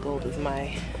 Gold is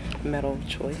my metal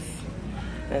choice.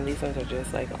 And these ones are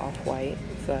just like off-white,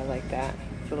 so I like that.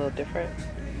 It's a little different.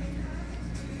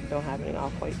 Don't have any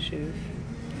off-white shoes.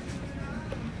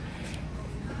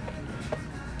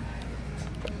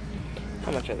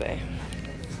 How much are they?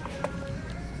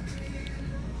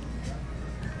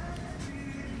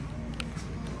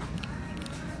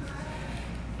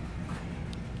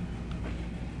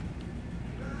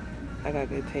 I got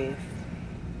good taste,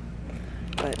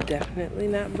 but definitely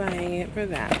not buying it for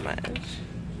that much.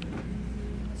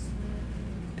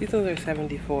 These ones are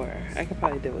 $74. I could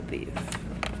probably deal with these.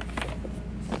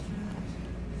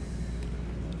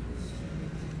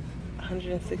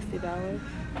 $160?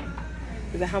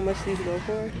 Is that how much these go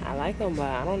for? I like them, but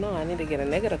I don't know. I need to get a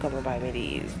nigga to come and buy me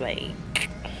these. Like,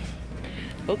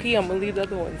 okay, I'm gonna leave the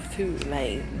other ones too.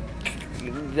 Like,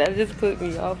 That just put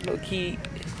me off low key.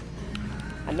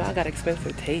 I know I got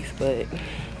expensive taste, but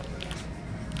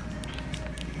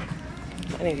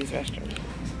I need these restrooms.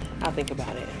 I'll think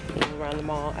about it. Around the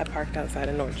mall, I parked outside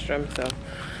of Nordstrom, so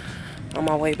on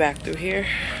my way back through here,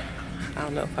 I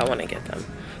don't know if I want to get them.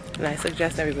 And I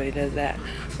suggest everybody does that.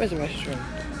 Where's the restroom?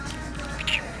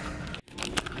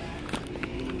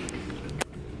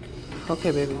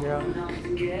 Okay, baby girl.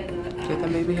 Get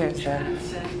them baby hairstyle.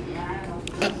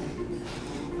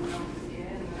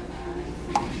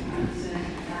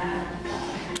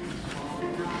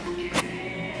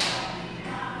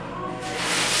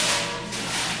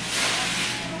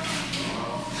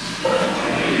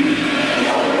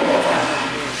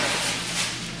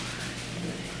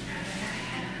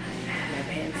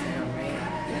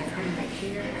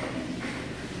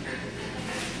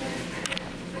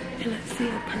 And I see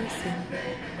a person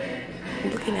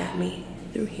looking at me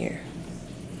through here.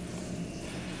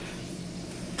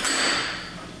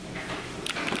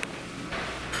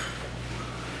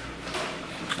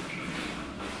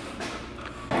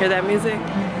 Hear that music?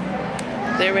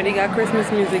 They already got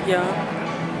Christmas music, y'all.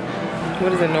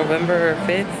 What is it, November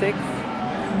 5th,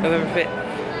 6th? November 5th.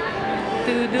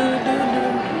 Do, do, do,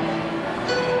 do.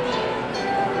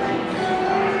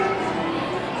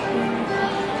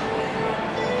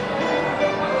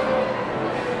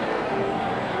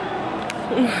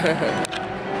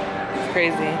 It's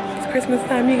crazy. It's Christmas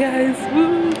time, you guys.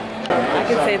 Woo! I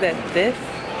can say that this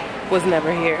was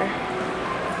never here.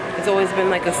 It's always been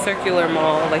like a circular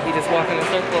mall, like you just walk in a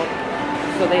circle.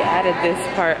 So they added this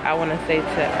part, I want to say,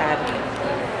 to add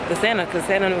the Santa, because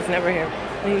Santa was never here.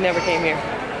 He never came here.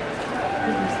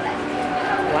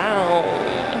 Wow.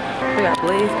 We got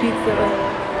Blaze Pizza,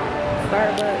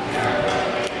 Starbucks.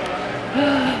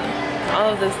 All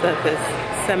of this stuff is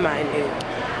semi-new,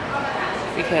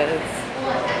 because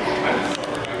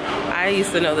I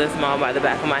used to know this mall by the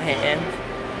back of my hand.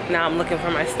 Now I'm looking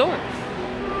for my store.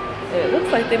 It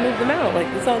looks like they moved them out. Like,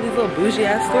 there's all these little bougie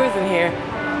ass stores in here.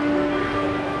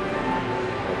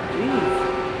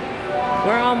 Jeez.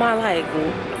 Where are all my, like,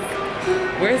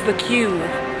 where's the queue?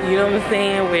 You know what I'm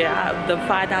saying? Where the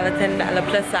 $5, $10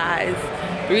 plus size,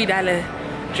 $3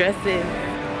 dresses.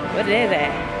 What is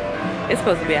that? It's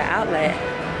supposed to be an outlet.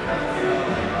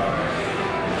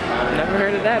 Never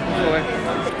heard of that before.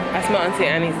 I smell Auntie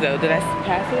Annie's though. Did I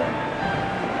pass it?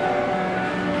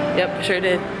 Yep, sure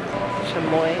did.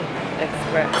 Chamoy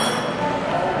Express.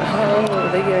 Oh,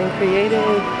 they're getting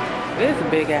creative. This is a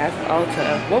big ass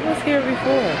Ulta. What was here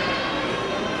before?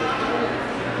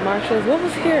 Marshalls. What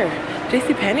was here?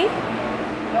 JCPenney?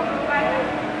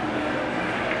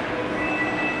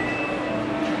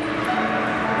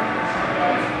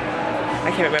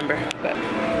 I can't remember, but.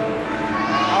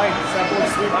 Subway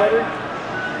sweet butter?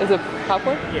 Is it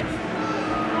popcorn? Yes.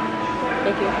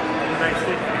 Thank you. Have a nice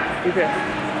day. You too.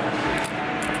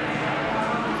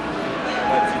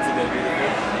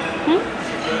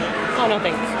 Oh, no,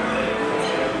 thanks.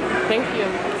 Thank you.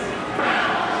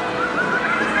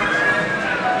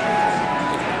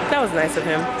 That was nice of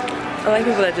him. I like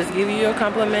people that just give you your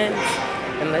compliments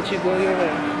and let you go your way.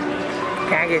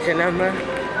 Can I get your number?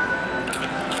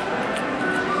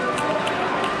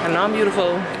 I know I'm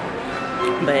beautiful,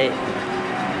 but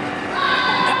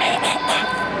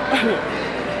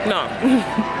no.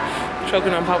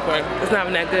 Choking on popcorn. It's not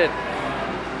even that good.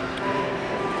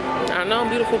 I know I'm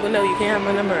beautiful, but no, you can't have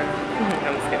my number.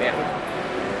 I'm just kidding.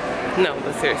 No,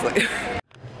 but seriously.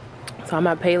 So I'm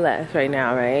at Payless right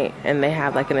now, right? And they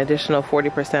have like an additional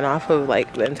 40% off of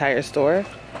like the entire store.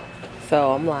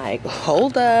 So I'm like,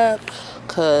 hold up,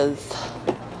 cause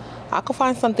I could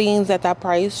find some things at that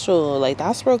price too. Like,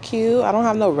 that's real cute. I don't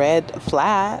have no red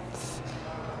flats.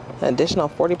 An additional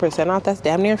 40% off, that's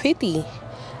damn near 50.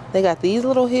 They got these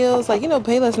little heels. Like, you know,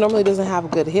 Payless normally doesn't have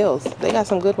good heels. They got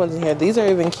some good ones in here. These are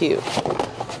even cute.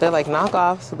 They're like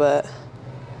knockoffs, but,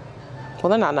 well,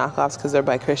 they're not knockoffs because they're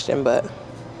by Christian, but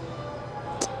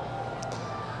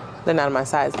they're not my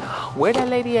size. Where that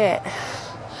lady at?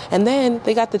 And then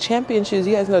they got the Champion shoes.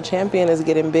 You guys know Champion is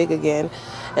getting big again.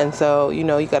 And so, you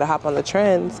know, you got to hop on the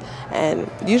trends. And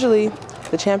usually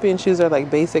the Champion shoes are like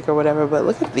basic or whatever, but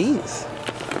look at these.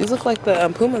 These look like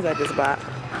the Pumas I just bought.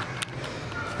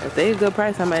 If they're a good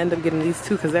price, I might end up getting these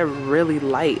too because they're really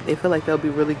light. They feel like they'll be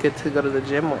really good to go to the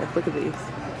gym with. Look at these.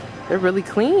 They're really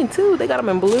clean too. They got them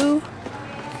in blue.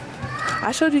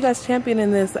 I showed you guys Champion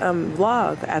in this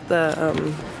vlog at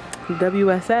the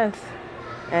WSS.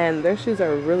 And their shoes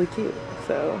are really cute.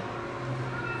 So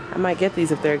I might get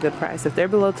these if they're a good price. If they're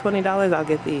below $20, I'll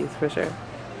get these for sure.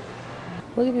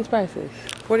 Look at these prices.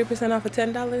 40% off of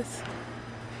 $10.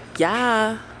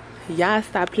 Yeah. Y'all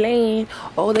stop playing.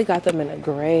 Oh, they got them in a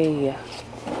gray.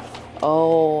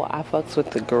 Oh, I fucks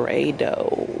with the gray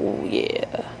though.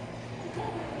 Yeah.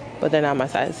 But they're not my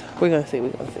size. We're gonna see, we're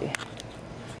gonna see.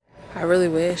 I really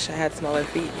wish I had smaller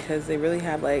feet because they really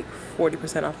have like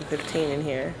 40% off of 15 in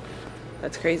here.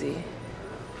 That's crazy.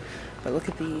 But look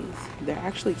at these. They're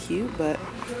actually cute, but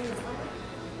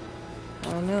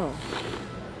I don't know.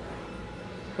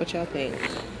 What y'all think?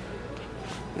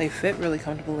 They fit really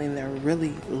comfortably and they're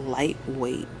really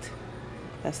lightweight.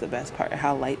 That's the best part,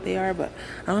 how light they are. But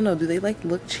I don't know, do they like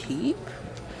look cheap?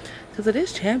 Because it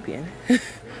is Champion.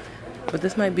 But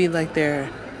this might be like their,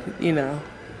 you know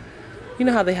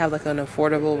how they have like an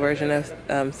affordable version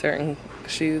of certain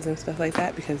shoes and stuff like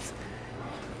that, because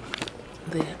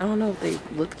I don't know if they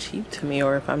look cheap to me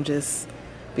or if I'm just,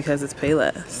 because it's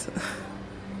Payless.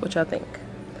 What y'all think?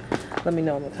 Let me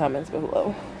know in the comments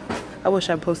below. I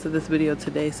wish I posted this video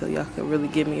today so y'all could really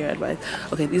give me your advice.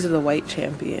 Okay, these are the white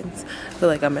Champions. I feel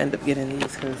like I'm gonna end up getting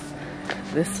these because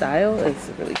this style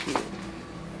is really cute.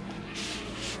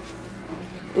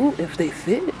 Ooh, if they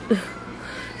fit.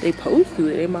 They supposed to,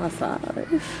 they my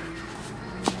size.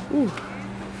 Ooh.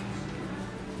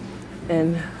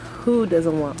 And who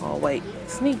doesn't want all white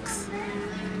sneaks?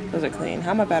 Those are clean.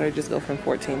 How my battery just go from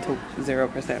 14 to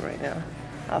 0% right now?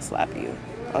 I'll slap you.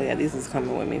 Oh yeah, these is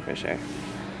coming with me for sure.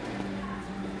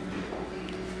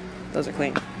 Those are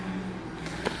clean.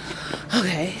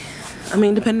 Okay. I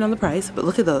mean, depending on the price, but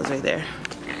look at those right there.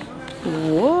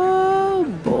 Whoa,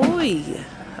 boy.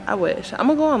 I wish. I'm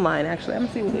gonna go online actually. I'm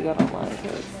gonna see what they got online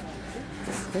because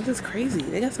this is crazy.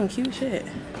 They got some cute shit.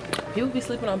 People be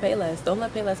sleeping on Payless. Don't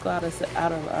let Payless go out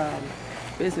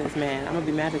of business, man. I'm gonna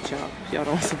be mad at y'all if y'all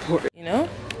don't support it. You know?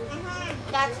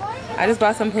 I just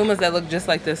bought some Pumas that look just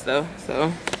like this though.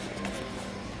 So,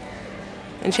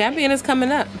 and Champion is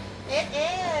coming up. It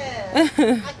is.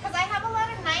 Because I have a lot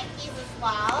of Nikes as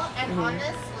well, and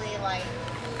honestly, like,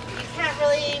 you can't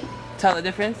really tell the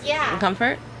difference. Yeah. In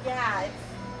comfort. Yeah,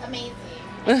 it's amazing.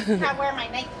 I just can't wear my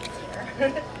Nikes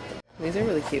here. These are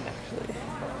really cute, actually.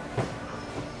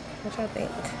 What y'all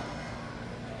think?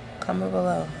 Comment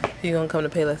below. You're gonna come to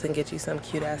Payless and get you some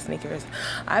cute ass sneakers.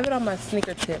 I've been on my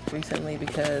sneaker tip recently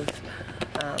because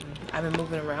I've been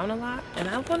moving around a lot, and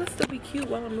I want to still be cute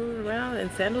while I'm moving around. And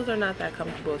sandals are not that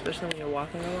comfortable, especially when you're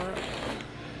walking a lot.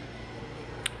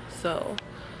 So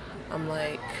I'm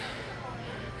like,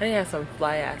 I need to have some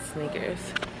fly ass sneakers.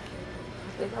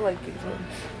 I think I like these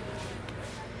ones.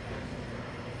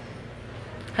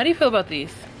 How do you feel about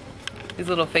these? These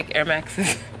little fake Air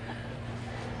Maxes.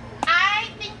 I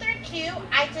think they're cute.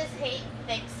 I just hate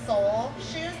big sole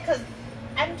shoes because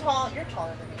I'm tall. You're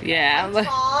taller than me. Yeah. I'm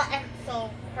tall, and so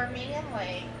for me, I'm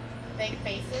like big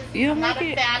faces. You don't I'm like not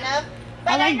it? a fan of.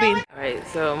 But I like being. Alright,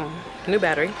 so new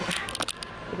battery.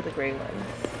 Look at the gray ones.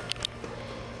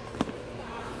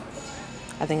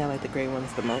 I think I like the gray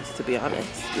ones the most, to be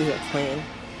honest. These are clean.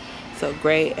 So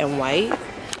gray and white.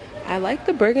 I like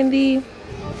the burgundy.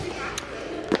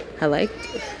 I like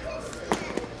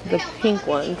the pink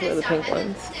ones, or the pink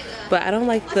ones. But I don't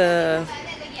like the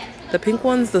pink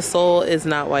ones. The sole is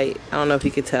not white. I don't know if you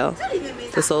could tell.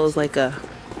 The sole is like a,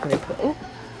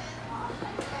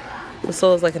 the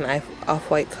sole is like an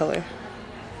off-white color.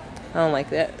 I don't like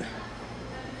that.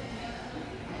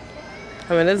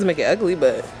 I mean, it doesn't make it ugly,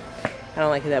 but I don't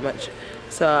like it that much.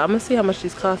 So I'm gonna see how much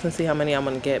these cost and see how many I'm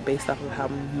gonna get based off of how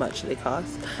much they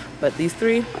cost. But these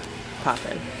three,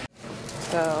 poppin'.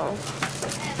 So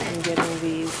I'm getting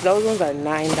these. Those ones are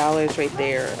 $9 right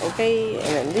there, okay? And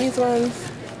then these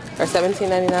ones are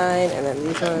 $17.99, and then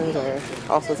these ones are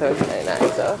also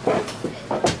 $17.99. So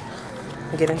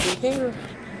I'm getting 3 pair.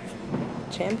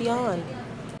 Champion.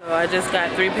 So I just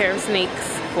got 3 pair of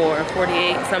sneaks for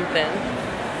 48 something.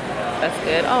 That's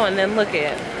good. Oh, and then look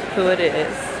at who it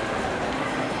is.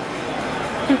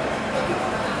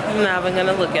 I'm not even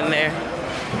gonna look in there.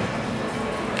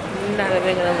 I'm not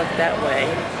even gonna look that way.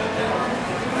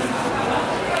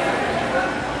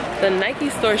 The Nike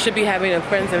store should be having a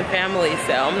friends and family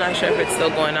sale. I'm not sure if it's still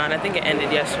going on. I think it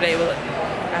ended yesterday, but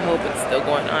I hope it's still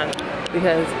going on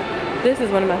because this is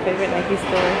one of my favorite Nike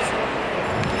stores.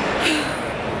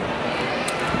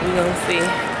 We're gonna see.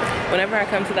 Whenever I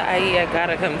come to the IE, I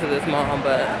gotta come to this mall,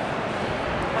 but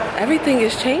everything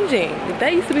is changing.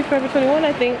 That used to be Forever 21,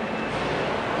 I think.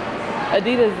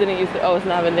 Adidas didn't used to, oh, it's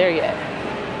not even there yet.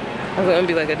 I was gonna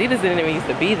be like, Adidas didn't even used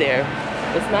to be there.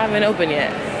 It's not even open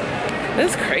yet.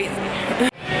 This is crazy.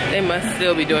 They must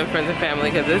still be doing friends and family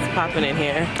because it's popping in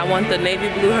here. I want the navy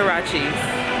blue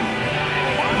Huaraches.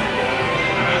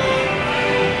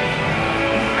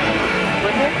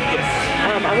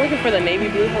 I'm looking for the navy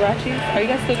blue hirachis. Are you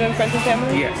guys still doing friends and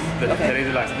family? Yes, today's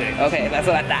the last day. Okay, that's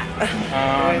what I thought.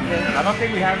 I don't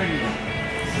think we have any.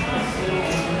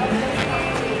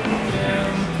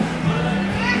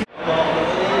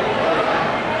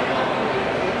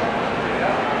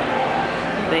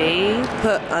 They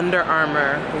put Under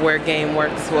Armour where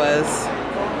GameWorks was.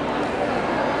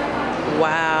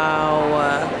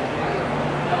 Wow.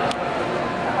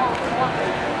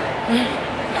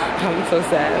 I'm so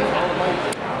sad.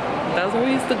 That's where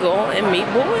we used to go and meet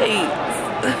boys.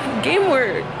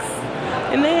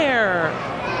 GameWorks in there.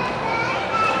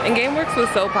 And GameWorks was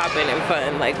so poppin' and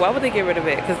fun. Like, why would they get rid of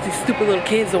it? Because these stupid little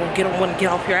kids don't want to get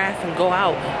off your ass and go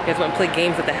out. You guys want to play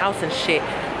games at the house and shit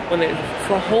when there's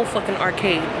a whole fucking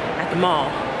arcade at the mall.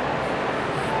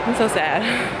 I'm so sad.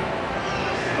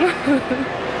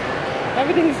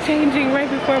 Everything's changing right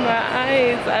before my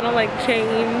eyes. I don't like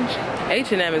change.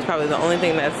 H&M is probably the only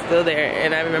thing that's still there,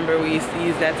 and I remember we used to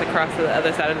use that to cross to the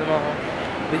other side of the mall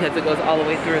because it goes all the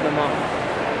way through the mall.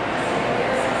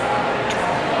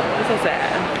 It's so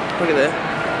sad. Look at this.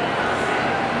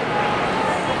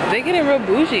 They getting real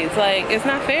bougie. It's like, it's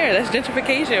not fair. That's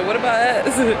gentrification. What about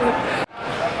us?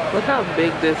 Look how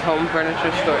big this home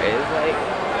furniture store is. Like,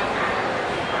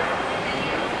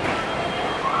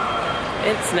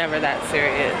 it's never that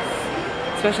serious.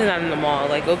 Especially not in the mall.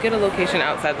 Like, go get a location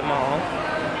outside the mall.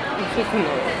 It's just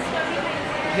annoying.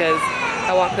 Because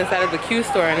I walked inside of the Q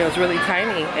store and it was really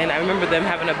tiny. And I remember them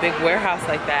having a big warehouse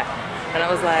like that. And I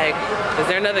was like, is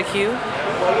there another Q?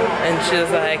 And she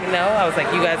was like, no. I was like,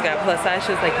 you guys got plus size?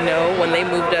 She was like, no. When they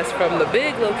moved us from the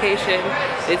big location,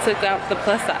 they took out the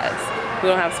plus size. We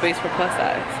don't have space for plus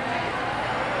size.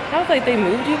 I was like, they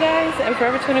moved you guys? And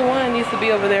Forever 21 used to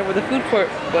be over there where the food court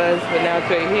was, but now it's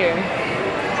right here.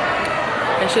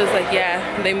 And she was like, yeah,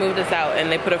 they moved us out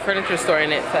and they put a furniture store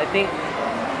in it. So I think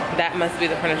that must be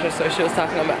the furniture store she was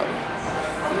talking about.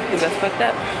 Because that's fucked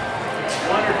up.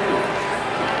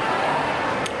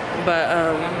 But,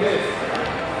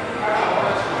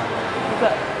 what's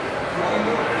up?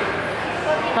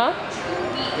 Huh?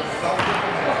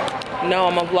 No,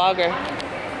 I'm a vlogger.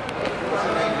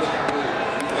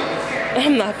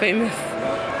 I'm not famous.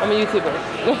 I'm a YouTuber.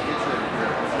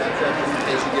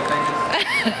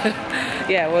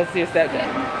 Yeah, what's your stepdad?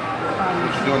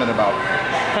 What you doing it about?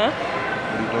 Huh? What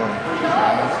are you doing?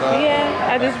 Random stuff?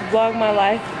 Yeah, I just vlog my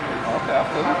life. Okay, I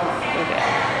feel it. Okay.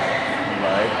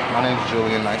 Right. My name's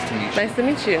Julian. Nice to meet you. Nice to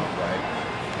meet you. Right.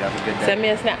 You have a good day. Send me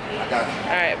a snap. I got you.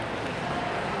 All right.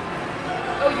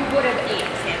 Oh, you would have ate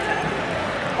Santa.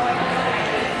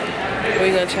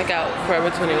 We're gonna check out Forever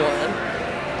 21.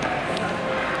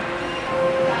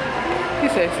 He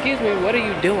said, excuse me, what are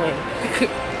you doing?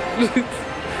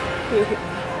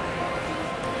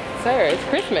 Sir, it's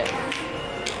Christmas.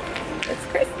 It's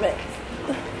Christmas.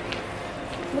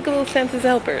 Look at little Santa's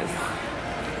helpers.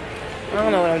 I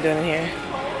don't know what I'm doing in here.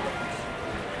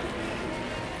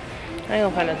 I ain't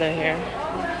gonna find nothing in here.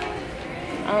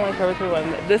 I don't like Forever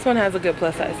 21. This one has a good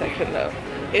plus size section though.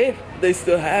 If they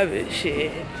still have it,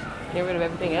 shit. Get rid of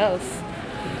everything else.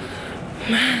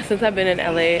 Since I've been in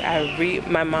LA,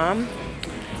 my mom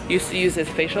used to use this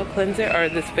facial cleanser or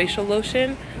this facial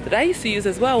lotion that I used to use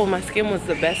as well when my skin was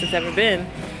the best it's ever been.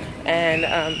 And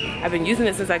I've been using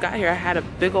it since I got here. I had a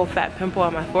big old fat pimple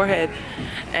on my forehead,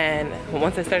 and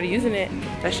once I started using it,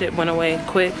 that shit went away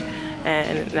quick,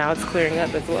 and now it's clearing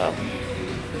up as well.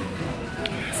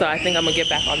 So I think I'm gonna get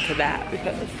back onto that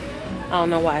because I don't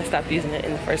know why I stopped using it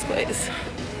in the first place.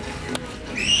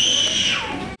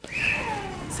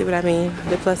 See what I mean?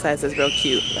 The plus size is real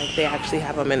cute. Like, they actually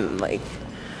have them in like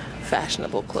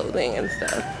fashionable clothing and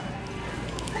stuff.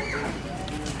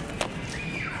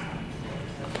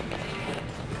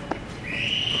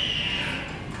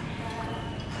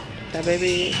 That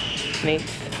baby needs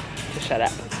to shut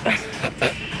up.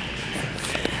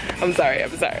 I'm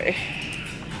sorry.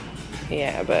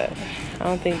 Yeah, but I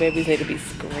don't think babies need to be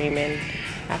screaming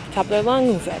at the top of their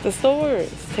lungs at the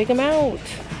stores. Take them out.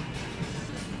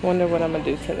 Wonder what I'm gonna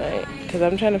do tonight, because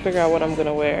I'm trying to figure out what I'm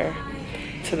gonna wear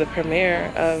to the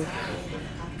premiere of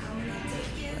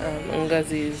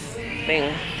NGOZI's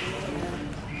thing.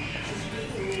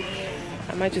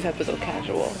 I might just have to go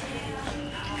casual.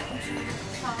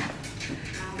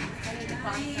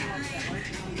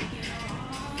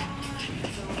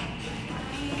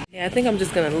 Yeah, I think I'm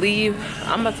just gonna leave.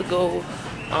 I'm about to go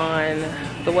on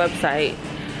the website.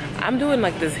 I'm doing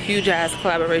like this huge ass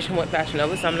collaboration with Fashion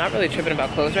Nova, so I'm not really tripping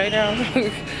about clothes right now.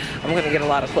 I'm gonna get a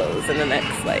lot of clothes in the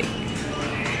next like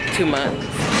 2 months.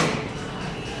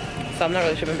 So I'm not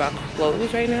really tripping about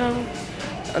clothes right now,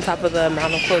 on top of the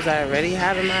amount of clothes I already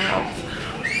have in my house.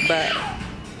 But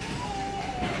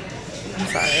I'm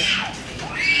sorry.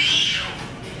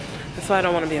 That's why I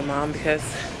don't want to be a mom, because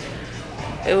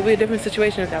it would be a different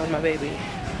situation if that was my baby.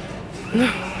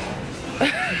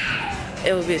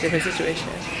 It would be a different situation.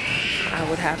 I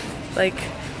would have, like,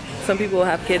 some people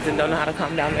have kids and don't know how to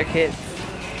calm down their kids.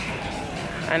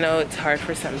 I know it's hard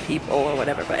for some people or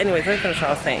whatever, but anyways, that's what I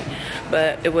was saying.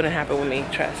 But it wouldn't happen with me,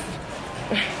 trust.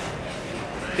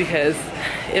 Because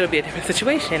it'll be a different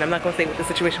situation. I'm not gonna say what the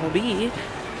situation will be,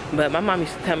 but my mom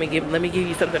used to tell me, let me give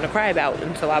you something to cry about,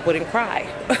 and so I wouldn't cry.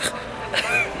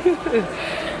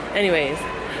 Anyways,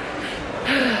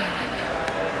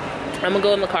 I'm gonna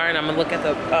go in the car and I'm gonna look at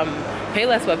the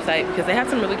Payless website, because they have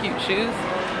some really cute shoes.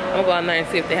 I'm gonna go on there and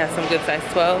see if they have some good size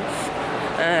 12s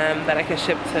that I can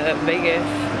ship to Vegas,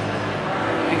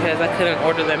 because I couldn't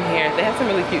order them here. They have some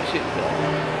really cute shoes though.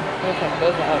 Okay,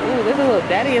 those out. Ooh, there's a little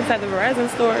daddy inside the Verizon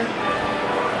store.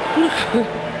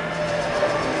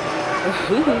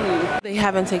 They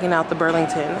haven't taken out the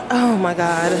Burlington. Oh my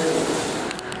God.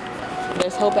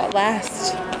 There's hope at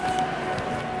last.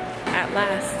 At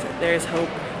last, there's hope.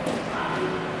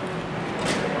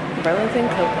 Burlington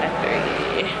Coat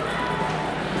Factory.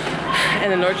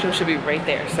 And the Nordstrom should be right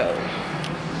there, so.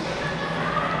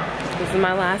 This is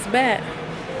my last bet.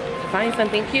 Find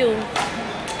something cute.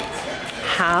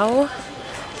 How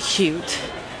cute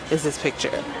is this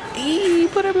picture? Eee,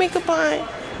 put her makeup on.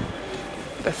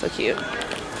 That's so cute.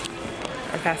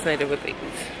 I'm fascinated with these.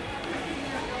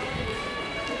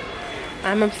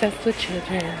 I'm obsessed with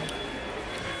children.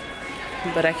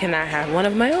 But I cannot have one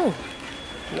of my own.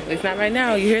 At least not right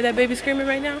now. You hear that baby screaming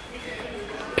right now?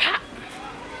 Pop!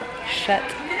 Shut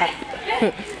up.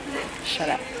 Shut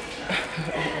up.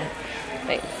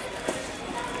 Thanks.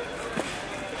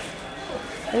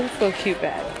 It's so cute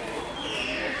bag.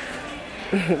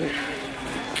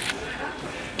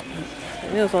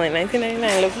 It was only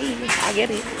 $19.99. Look, I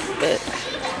get it, but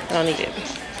I don't need it.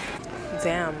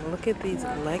 Damn, look at these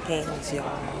leggings,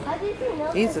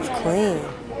 y'all. These is clean.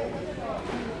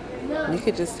 You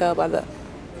could just tell by the...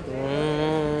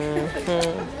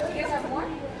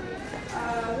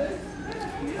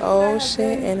 Oh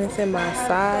shit, and it's in my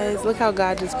size. Look how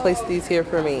God just placed these here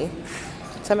for me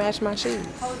to match my shoes.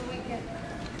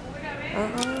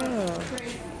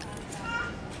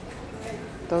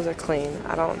 Those are clean.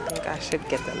 I don't think I should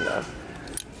get them though.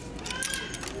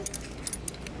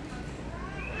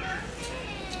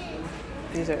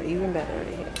 These are even better right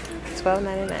here.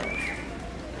 $12.99.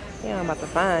 Yeah, I'm about to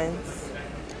find.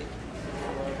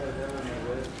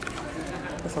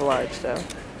 It's a large though.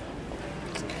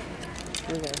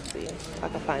 We're gonna see if I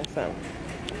can find some.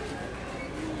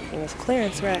 And it's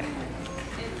clearance rack.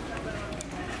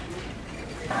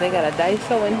 They got a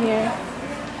Daiso in here.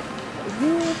 I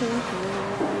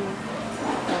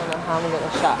don't know how I'm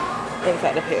gonna shop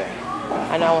inside of here.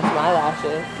 I know I want some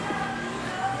eyelashes.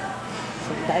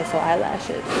 Some Daiso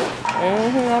eyelashes. I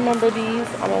remember these.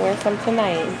 I'm gonna wear some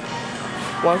tonight.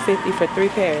 $150 for 3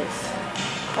 pairs.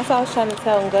 That's what I was trying to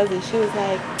tell NGOZI. She was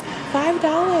like,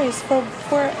 $5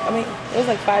 for I mean, it was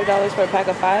like $5 for a pack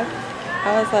of 5.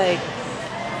 I was like,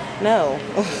 no.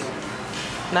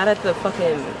 Not at the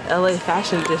fucking LA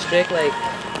fashion district. Like,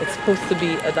 it's supposed to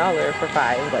be $1 for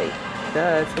 5. Like,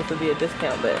 duh, it's supposed to be a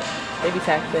discount, but they be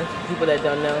taxing people that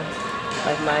don't know,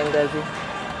 like my NGOZI.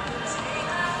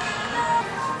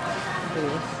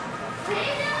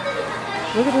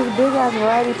 Look at this big ass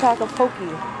variety pack of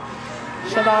Pokey.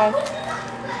 Should I?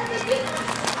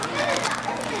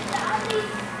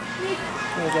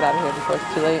 Let me get out of here before it's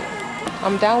too late.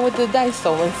 I'm down with the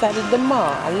Daiso inside of the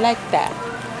mall. I like that.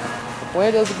 Where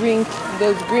are those green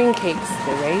cakes?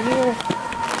 They're right here.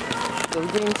 Those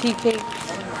green tea cakes.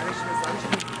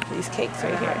 These cakes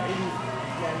right here.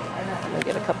 I'm gonna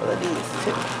get a couple of these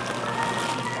too.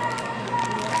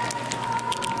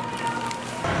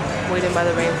 Waiting by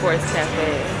the Rainforest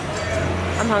Cafe.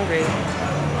 I'm hungry.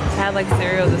 I had like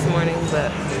cereal this morning, but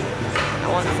I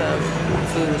want some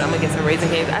food. I'm gonna get some Raisin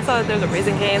Canes. I saw that there's a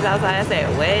Raisin Canes outside. I said,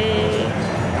 wait.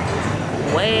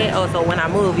 Oh, so when I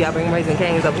move, y'all bring Raisin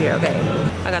Canes over here, okay?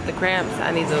 I got the cramps.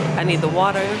 I need the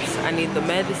waters. I need the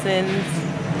medicines.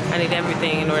 I need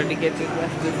everything in order to get through the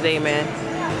rest of this day, man.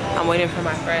 I'm waiting for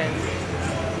my friend.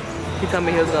 He told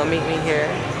me he was gonna meet me here.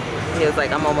 He was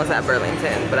like, I'm almost at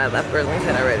Burlington, but I left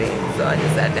Burlington already. So I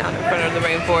just sat down in front of the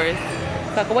rainforest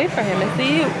so I could wait for him and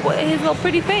see his little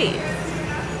pretty face.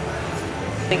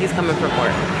 I think he's coming from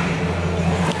work.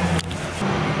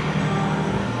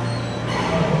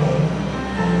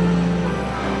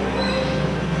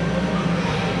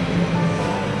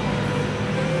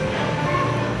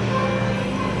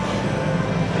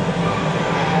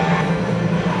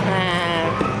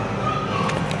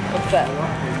 What's up?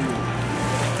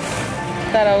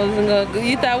 thought I wasn't gonna.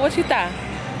 You thought what you thought?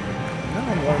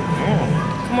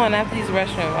 Come on, after these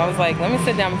restroom. I was like, let me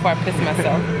sit down before I piss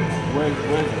myself. Where's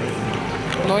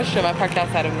Nordstrom. I parked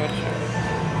outside of Nordstrom.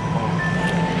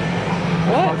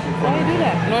 What? Why do you do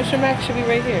that? Nordstrom Max should be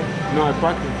right here. No, I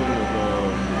parked in front of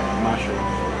Marshall.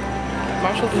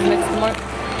 Marshall's is next to Mark?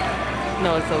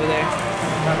 No, it's over there.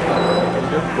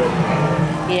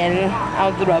 Yeah,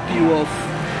 I'll drop you off.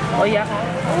 Oh, yeah.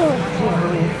 Oh,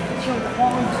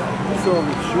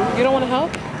 you don't want to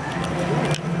help?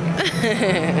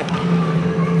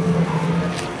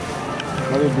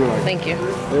 Thank you.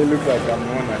 They look like I'm the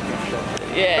one that can shop.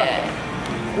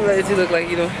 Yeah. What does he look like,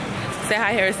 you know? Say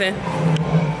hi, Harrison.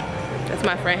 That's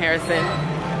my friend, Harrison.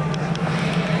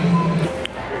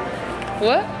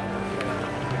 What?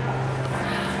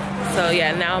 So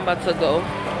yeah, now I'm about to go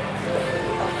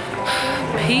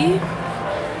pee.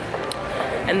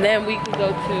 And then we can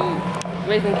go to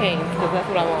Raising Cane's, because that's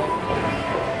what I want.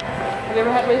 Have you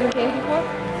ever had Raising Cane's before?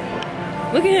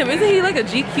 Look at him. Isn't he like a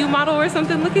GQ model or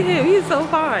something? Look at him. He's so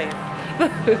fine.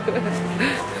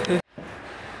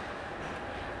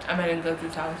 I'm at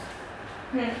NGOZI's house.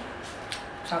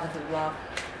 Talking to the vlog.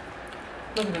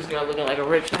 Look at this girl looking like a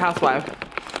rich housewife.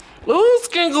 Ooh,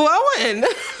 skin glowing.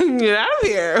 Get out of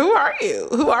here. Who are you?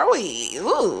 Who are we?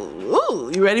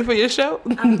 Ooh, you ready for your show?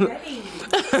 I'm ready.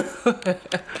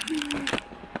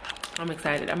 I'm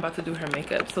excited. I'm about to do her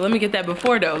makeup. So let me get that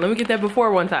before though. Let me get that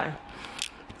before one time.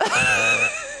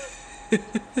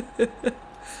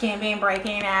 Skin been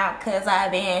breaking out because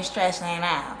I've been stressing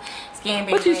out. Skin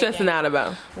been what you stressing out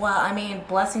about? Well, I mean,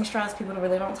 blessing stress, people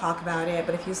really don't talk about it.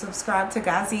 But if you subscribe to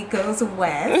GOZI.com,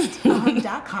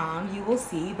 you will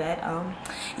see that,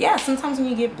 yeah, sometimes when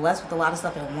you get blessed with a lot of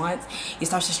stuff at once, you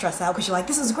start to stress out because you're like,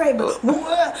 this is great, but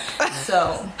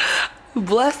so.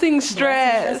 Blessing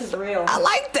stress. Blessing stress is real. I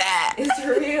like that. It's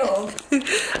real.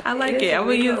 I like it. I'm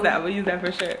gonna use that. I'm gonna use that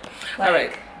for sure. Like, all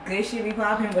right. Good shit be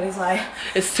popping, but it's like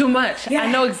it's too much. Yeah.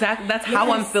 I know exactly. That's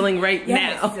how I'm feeling right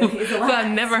now. So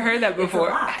I've never heard that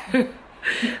before.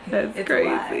 That's it's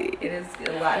crazy. It is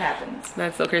a lot happens.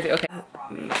 That's so crazy. Okay.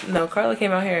 No, Carla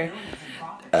came out here,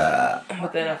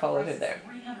 but then I followed her there.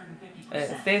 And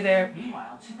I stayed there,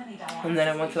 and then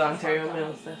I went to Ontario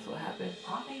Mills. That's what happened.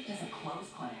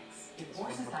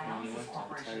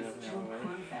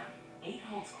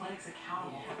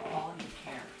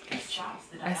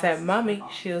 I said, Mommy.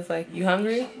 She was like, you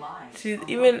hungry? She,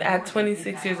 even at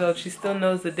 26 years old, she still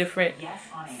knows the different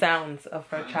sounds of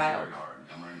her child.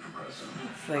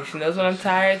 It's like she knows when I'm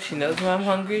tired, she knows when I'm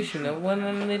hungry, she knows when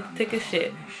I need to take a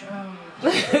shit.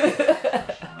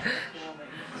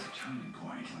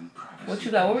 What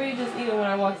you got? What were you just eating when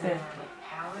I walked in?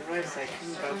 Rice I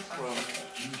came back from.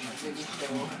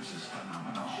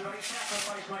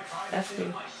 That's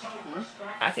good.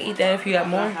 I can eat that if you got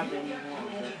more.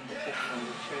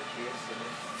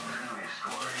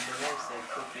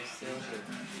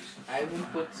 I even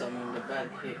put some in the bag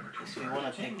here if you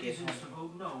want to take it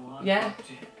home. Yeah.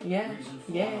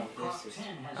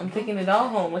 I'm taking it all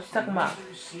home. What you talking about?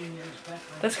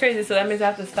 That's crazy. So that means I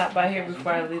have to stop by here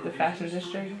before I leave the fashion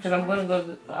district? Because I'm going to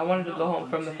go, I wanted to go home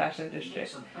from the fashion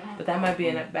district. But that might be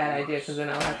a bad idea because then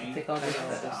I'll have to take all this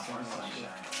stuff.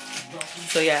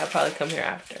 So yeah, I'll probably come here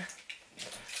after.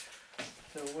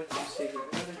 So what you say?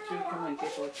 Why don't you come and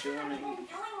get what you want to eat?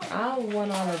 I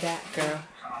want all of that, girl.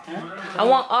 Huh? I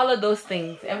want all of those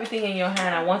things. Everything in your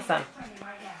hand, I want some.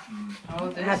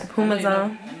 Oh, I have the Pumas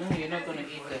on. I know you're not going to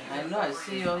eat that. I know I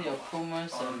see all your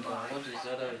Pumas and what is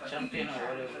the other champion or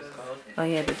whatever it's called. Oh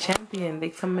yeah, the champion. They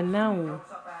coming now.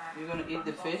 You're going to eat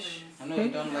the fish? I know you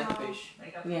don't like fish.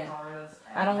 Yeah.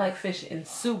 I don't like fish in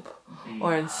soup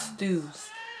or in stews.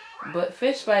 But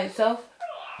fish by itself,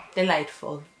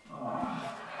 delightful.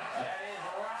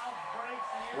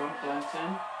 One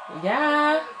plantain?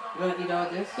 Yeah. You gonna eat all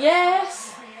this?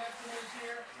 Yes.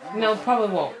 No, probably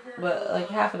won't. But like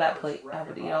half of that plate, I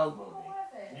would eat all.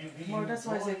 Well, that's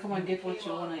why I said, come on, get what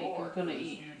you wanna eat. You're gonna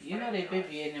eat. You're not a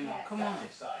baby anymore. Come on.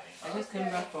 I just came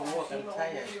back from work. I'm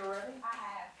tired.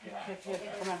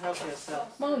 Come on, help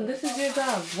yourself. Mom, this is your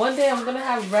job. One day I'm gonna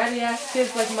have ratty ass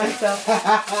kids like myself,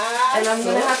 and I'm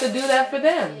gonna have to do that for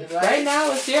them. Right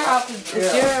now, it's your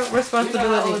your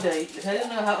responsibility. I don't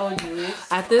know how old you is.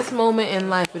 At this moment in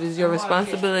life, it is your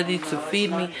responsibility to feed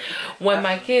me. When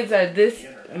my kids are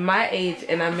my age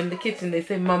and I'm in the kitchen, they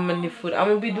say, Mom, I need food. I'm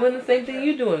gonna be doing the same thing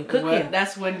you're doing, cooking. Well,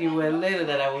 that's when you were little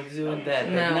that I was doing that.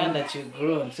 But now that you're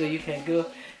grown, so you can go.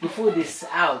 The food is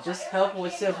out. Just help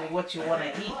yourself with what you want to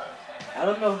eat. I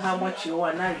don't know how much you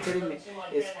want. Now you're telling me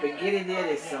there's spaghetti there,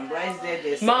 there's some rice there,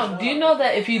 there's Mom, do you know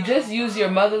that if you just use your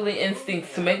motherly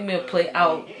instincts to make me a plate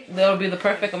out, that'll be the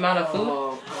perfect amount of food?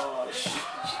 Oh, gosh.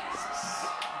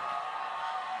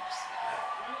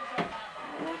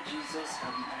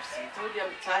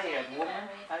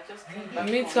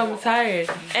 Me too, I'm tired.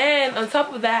 And on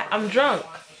top of that, I'm drunk.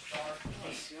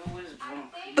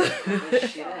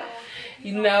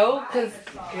 You know, because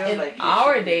in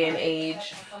our day and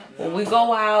age, when we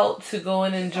go out to go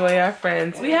and enjoy our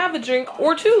friends, we have a drink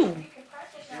or two.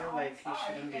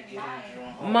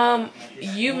 Mom,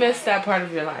 you missed that part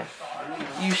of your life.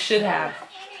 You should have.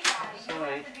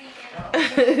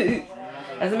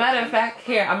 As a matter of fact,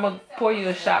 here, I'm going to pour you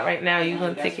a shot right now. You're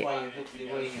going to take it.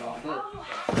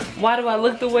 Why do I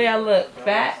look the way I look?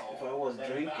 Fat? If I was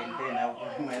drinking, then I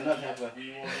might not have a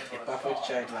perfect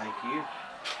child like you.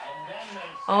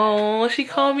 Oh, she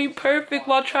called me perfect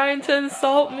while trying to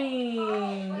insult me.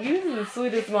 You're the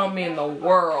sweetest mommy in the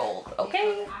world,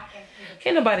 okay?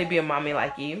 Can't nobody be a mommy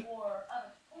like you.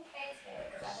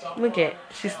 Look at,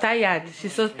 she's tired.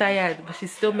 She's so tired, but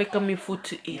she's still making me food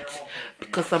to eat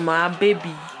because I'm a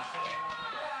baby.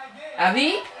 Abby?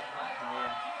 Yeah,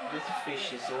 this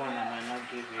fish is the one I might not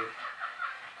give you.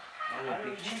 I have a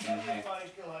big chicken here.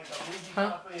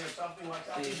 Huh? So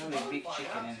you have a big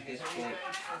chicken in this plate.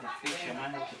 The fish I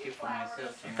might have to keep for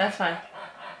myself. That's fine.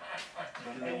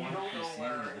 Only one piece in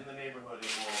there.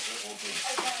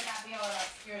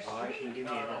 Or I can give you a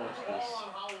little piece.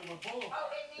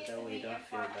 So that way you don't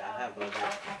feel bad. How about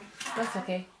that? That's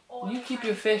okay. You keep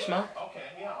your fish, Mom.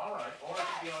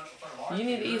 You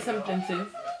need to eat something too.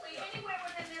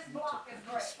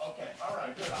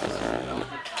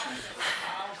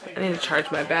 I need to charge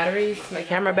my batteries, my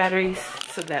camera batteries,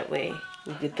 so that way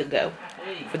we get to go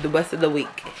for the rest of the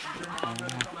week.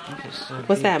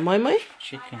 What's that, moi moi?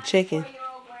 Chicken. Chicken.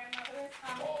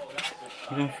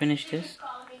 You gonna finish this?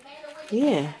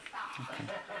 Yeah. Okay.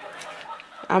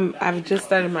 I've just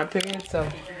started my period, so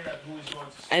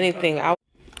anything out.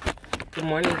 Good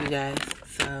morning, you guys.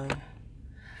 So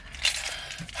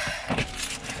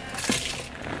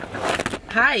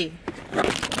hi.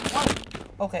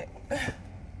 Okay.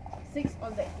 6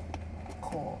 all day.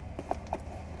 Cool.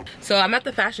 So I'm at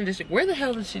the fashion district. Where the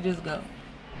hell did she just go?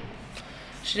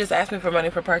 She just asked me for money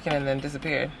for parking and then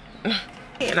disappeared.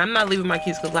 And I'm not leaving my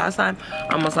keys because last time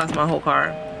I almost lost my whole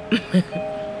car.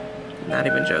 Not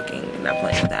even joking, not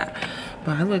playing with that.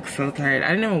 But I look so tired.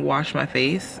 I didn't even wash my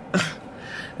face.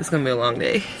 It's gonna be a long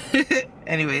day.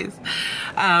 Anyways,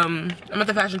 I'm at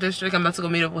the fashion district. I'm about to go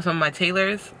meet up with some of my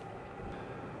tailors.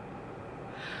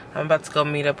 I'm about to go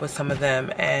meet up with some of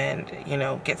them and, you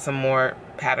know, get some more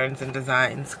patterns and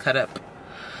designs cut up.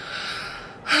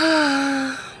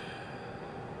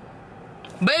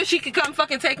 But if she could come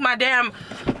fucking take my damn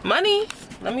money.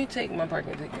 Let me take my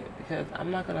parking ticket because I'm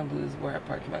not gonna lose where I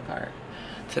parked my car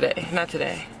today. Not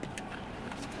today.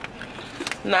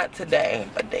 Not today,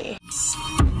 but they.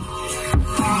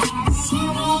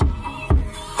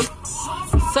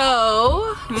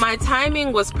 So my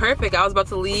timing was perfect. I was about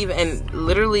to leave and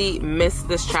literally miss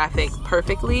this traffic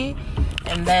perfectly.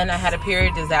 And then I had a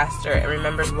period disaster and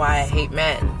remembered why I hate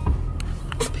men.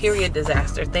 Period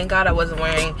disaster. Thank God I wasn't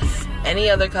wearing any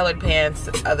other colored pants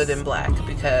other than black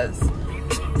because,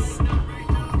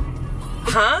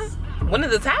 huh? When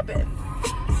did this happen?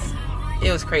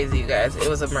 It was crazy, you guys. It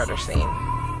was a murder scene.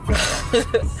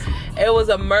 It was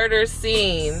a murder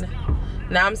scene.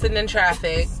 Now I'm sitting in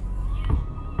traffic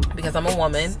because I'm a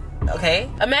woman, okay?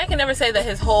 A man can never say that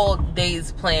his whole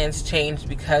day's plans changed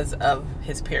because of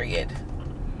his period,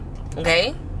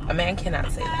 okay? A man cannot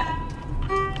say that.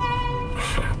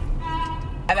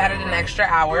 I've added an extra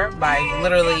hour by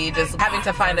literally just having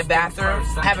to find a bathroom,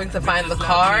 having to find the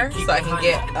car so I can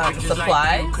get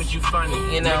supplies,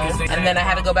 you know, and then I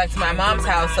had to go back to my mom's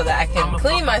house so that I can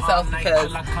clean myself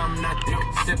because I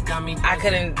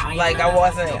couldn't, like, I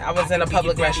was in a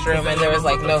public restroom and there was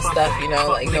like no stuff, you know,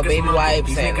 like no baby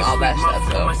wipes and all that stuff,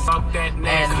 so,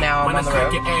 and now I'm on the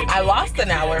road. I lost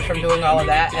an hour from doing all of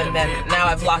that, and then now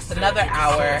I've lost another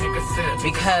hour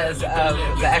because of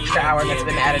the extra hour that's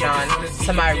been added on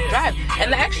to my drive.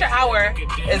 And the extra hour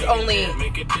is only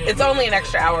an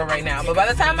extra hour right now, but by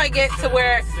the time I get to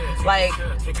where, like,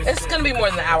 it's gonna be more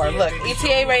than an hour. Look,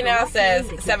 ETA right now says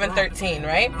 7:13,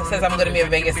 right? It says I'm gonna be in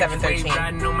Vegas 7:13.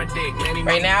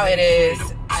 Right now it is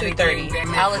 2:30.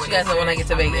 I'll let you guys know when I get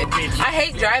to Vegas. I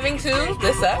hate driving too.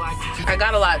 This sucks. I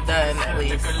got a lot done, at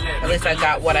least. At least I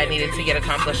got what I needed to get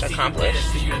accomplished. But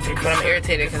I'm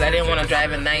irritated because I didn't want to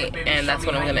drive at night, and that's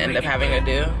what I'm gonna end up having to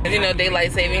do. You know,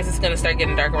 daylight savings is gonna start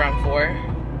getting dark around 4.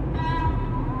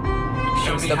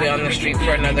 I'll still be on the street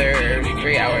for another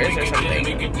 3 hours or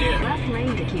something. Left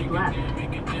lane to keep left.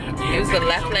 Use the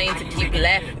left lane to keep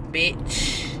left,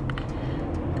 bitch.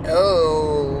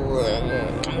 Oh,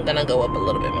 I'm gonna go up a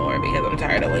little bit more because I'm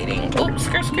tired of waiting. Oh,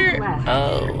 skirt, skirt.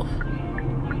 Oh.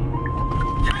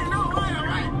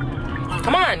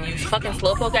 Come on, you fucking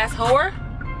slowpoke ass whore.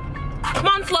 Come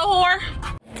on, slow whore.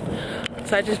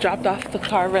 So I just dropped off the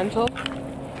car rental.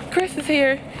 Chris is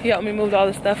here. He helped me move all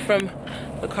the stuff from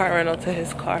the car rental to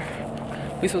his car.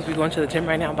 We supposed to be going to the gym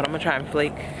right now, but I'm gonna try and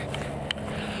flake.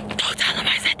 Don't tell him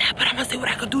I said that, but I'm gonna see what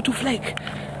I could do to flake.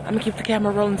 I'm gonna keep the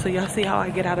camera rolling so y'all see how I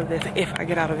get out of this, if I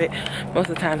get out of it. Most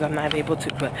of the times I'm not able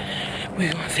to, but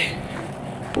we're gonna see.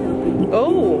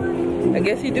 Oh, I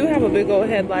guess you do have a big old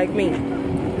head like me.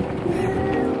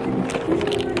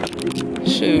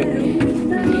 Shoot.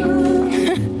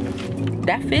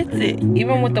 That fits it,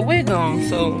 even with the wig on,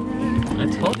 so. I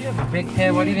told you I have a big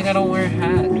head, why do you think I don't wear a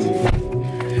hat?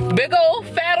 Big old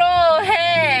fat old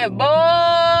head,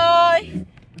 boy!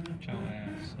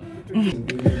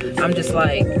 I'm just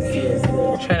like,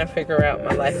 trying to figure out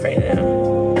my life right now.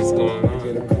 What's going on?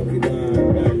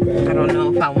 I don't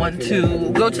know if I want to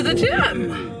go to the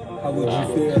gym. I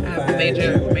have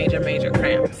major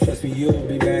cramps.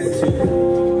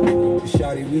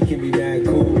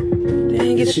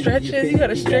 Dang, it stretches. You got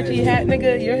a stretchy hat,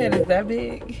 nigga. Your head is that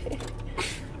big.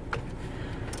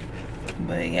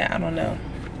 But yeah, I don't know.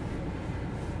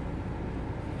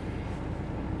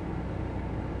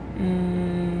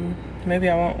 Maybe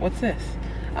I won't. What's this?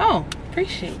 Oh,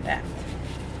 appreciate that.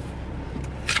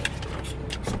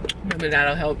 Maybe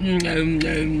that'll help. I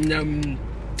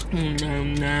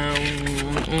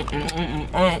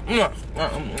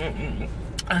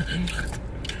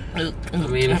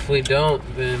mean, if we don't,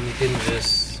 then we can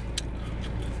just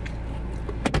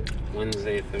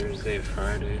Wednesday, Thursday,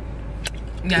 Friday.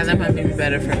 Yeah, that might be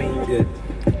better for me. You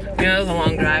know, it was a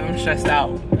long drive. I'm stressed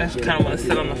out. I just kind of want to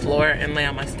sit on the floor and lay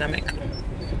on my stomach.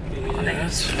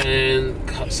 Yes, and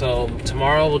so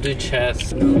tomorrow we'll do chest.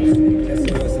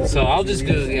 So I'll just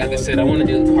do, like I said, I want to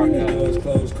do the park out.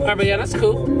 Alright, but yeah, that's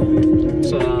cool.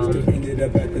 So,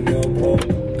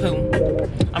 cool.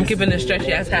 I'm keeping this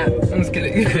stretchy ass hat. I'm just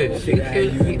kidding.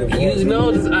 You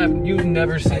know, you've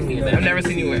never seen me in that. I've never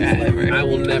seen you wear a hat ever. I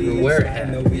will never wear a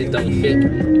hat. It don't fit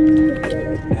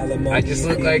me. I just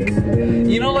look like,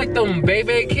 you know, like them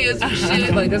baby kids and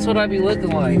shit. Like that's what I be looking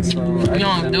like. So you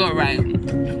don't do it right.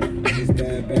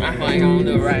 I feel like I don't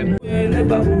do it right.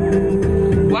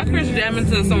 Why Chris jamming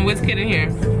to some Wizkid in here?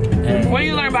 What do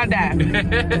you learn about that?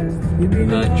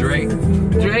 Drake.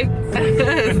 Drake?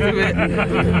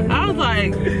 I was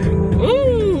like,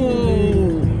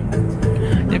 ooh.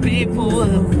 The people,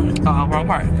 oh, wrong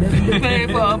part. Pay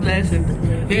for a blessing.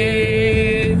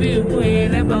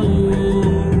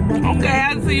 Okay,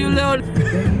 I see you, little.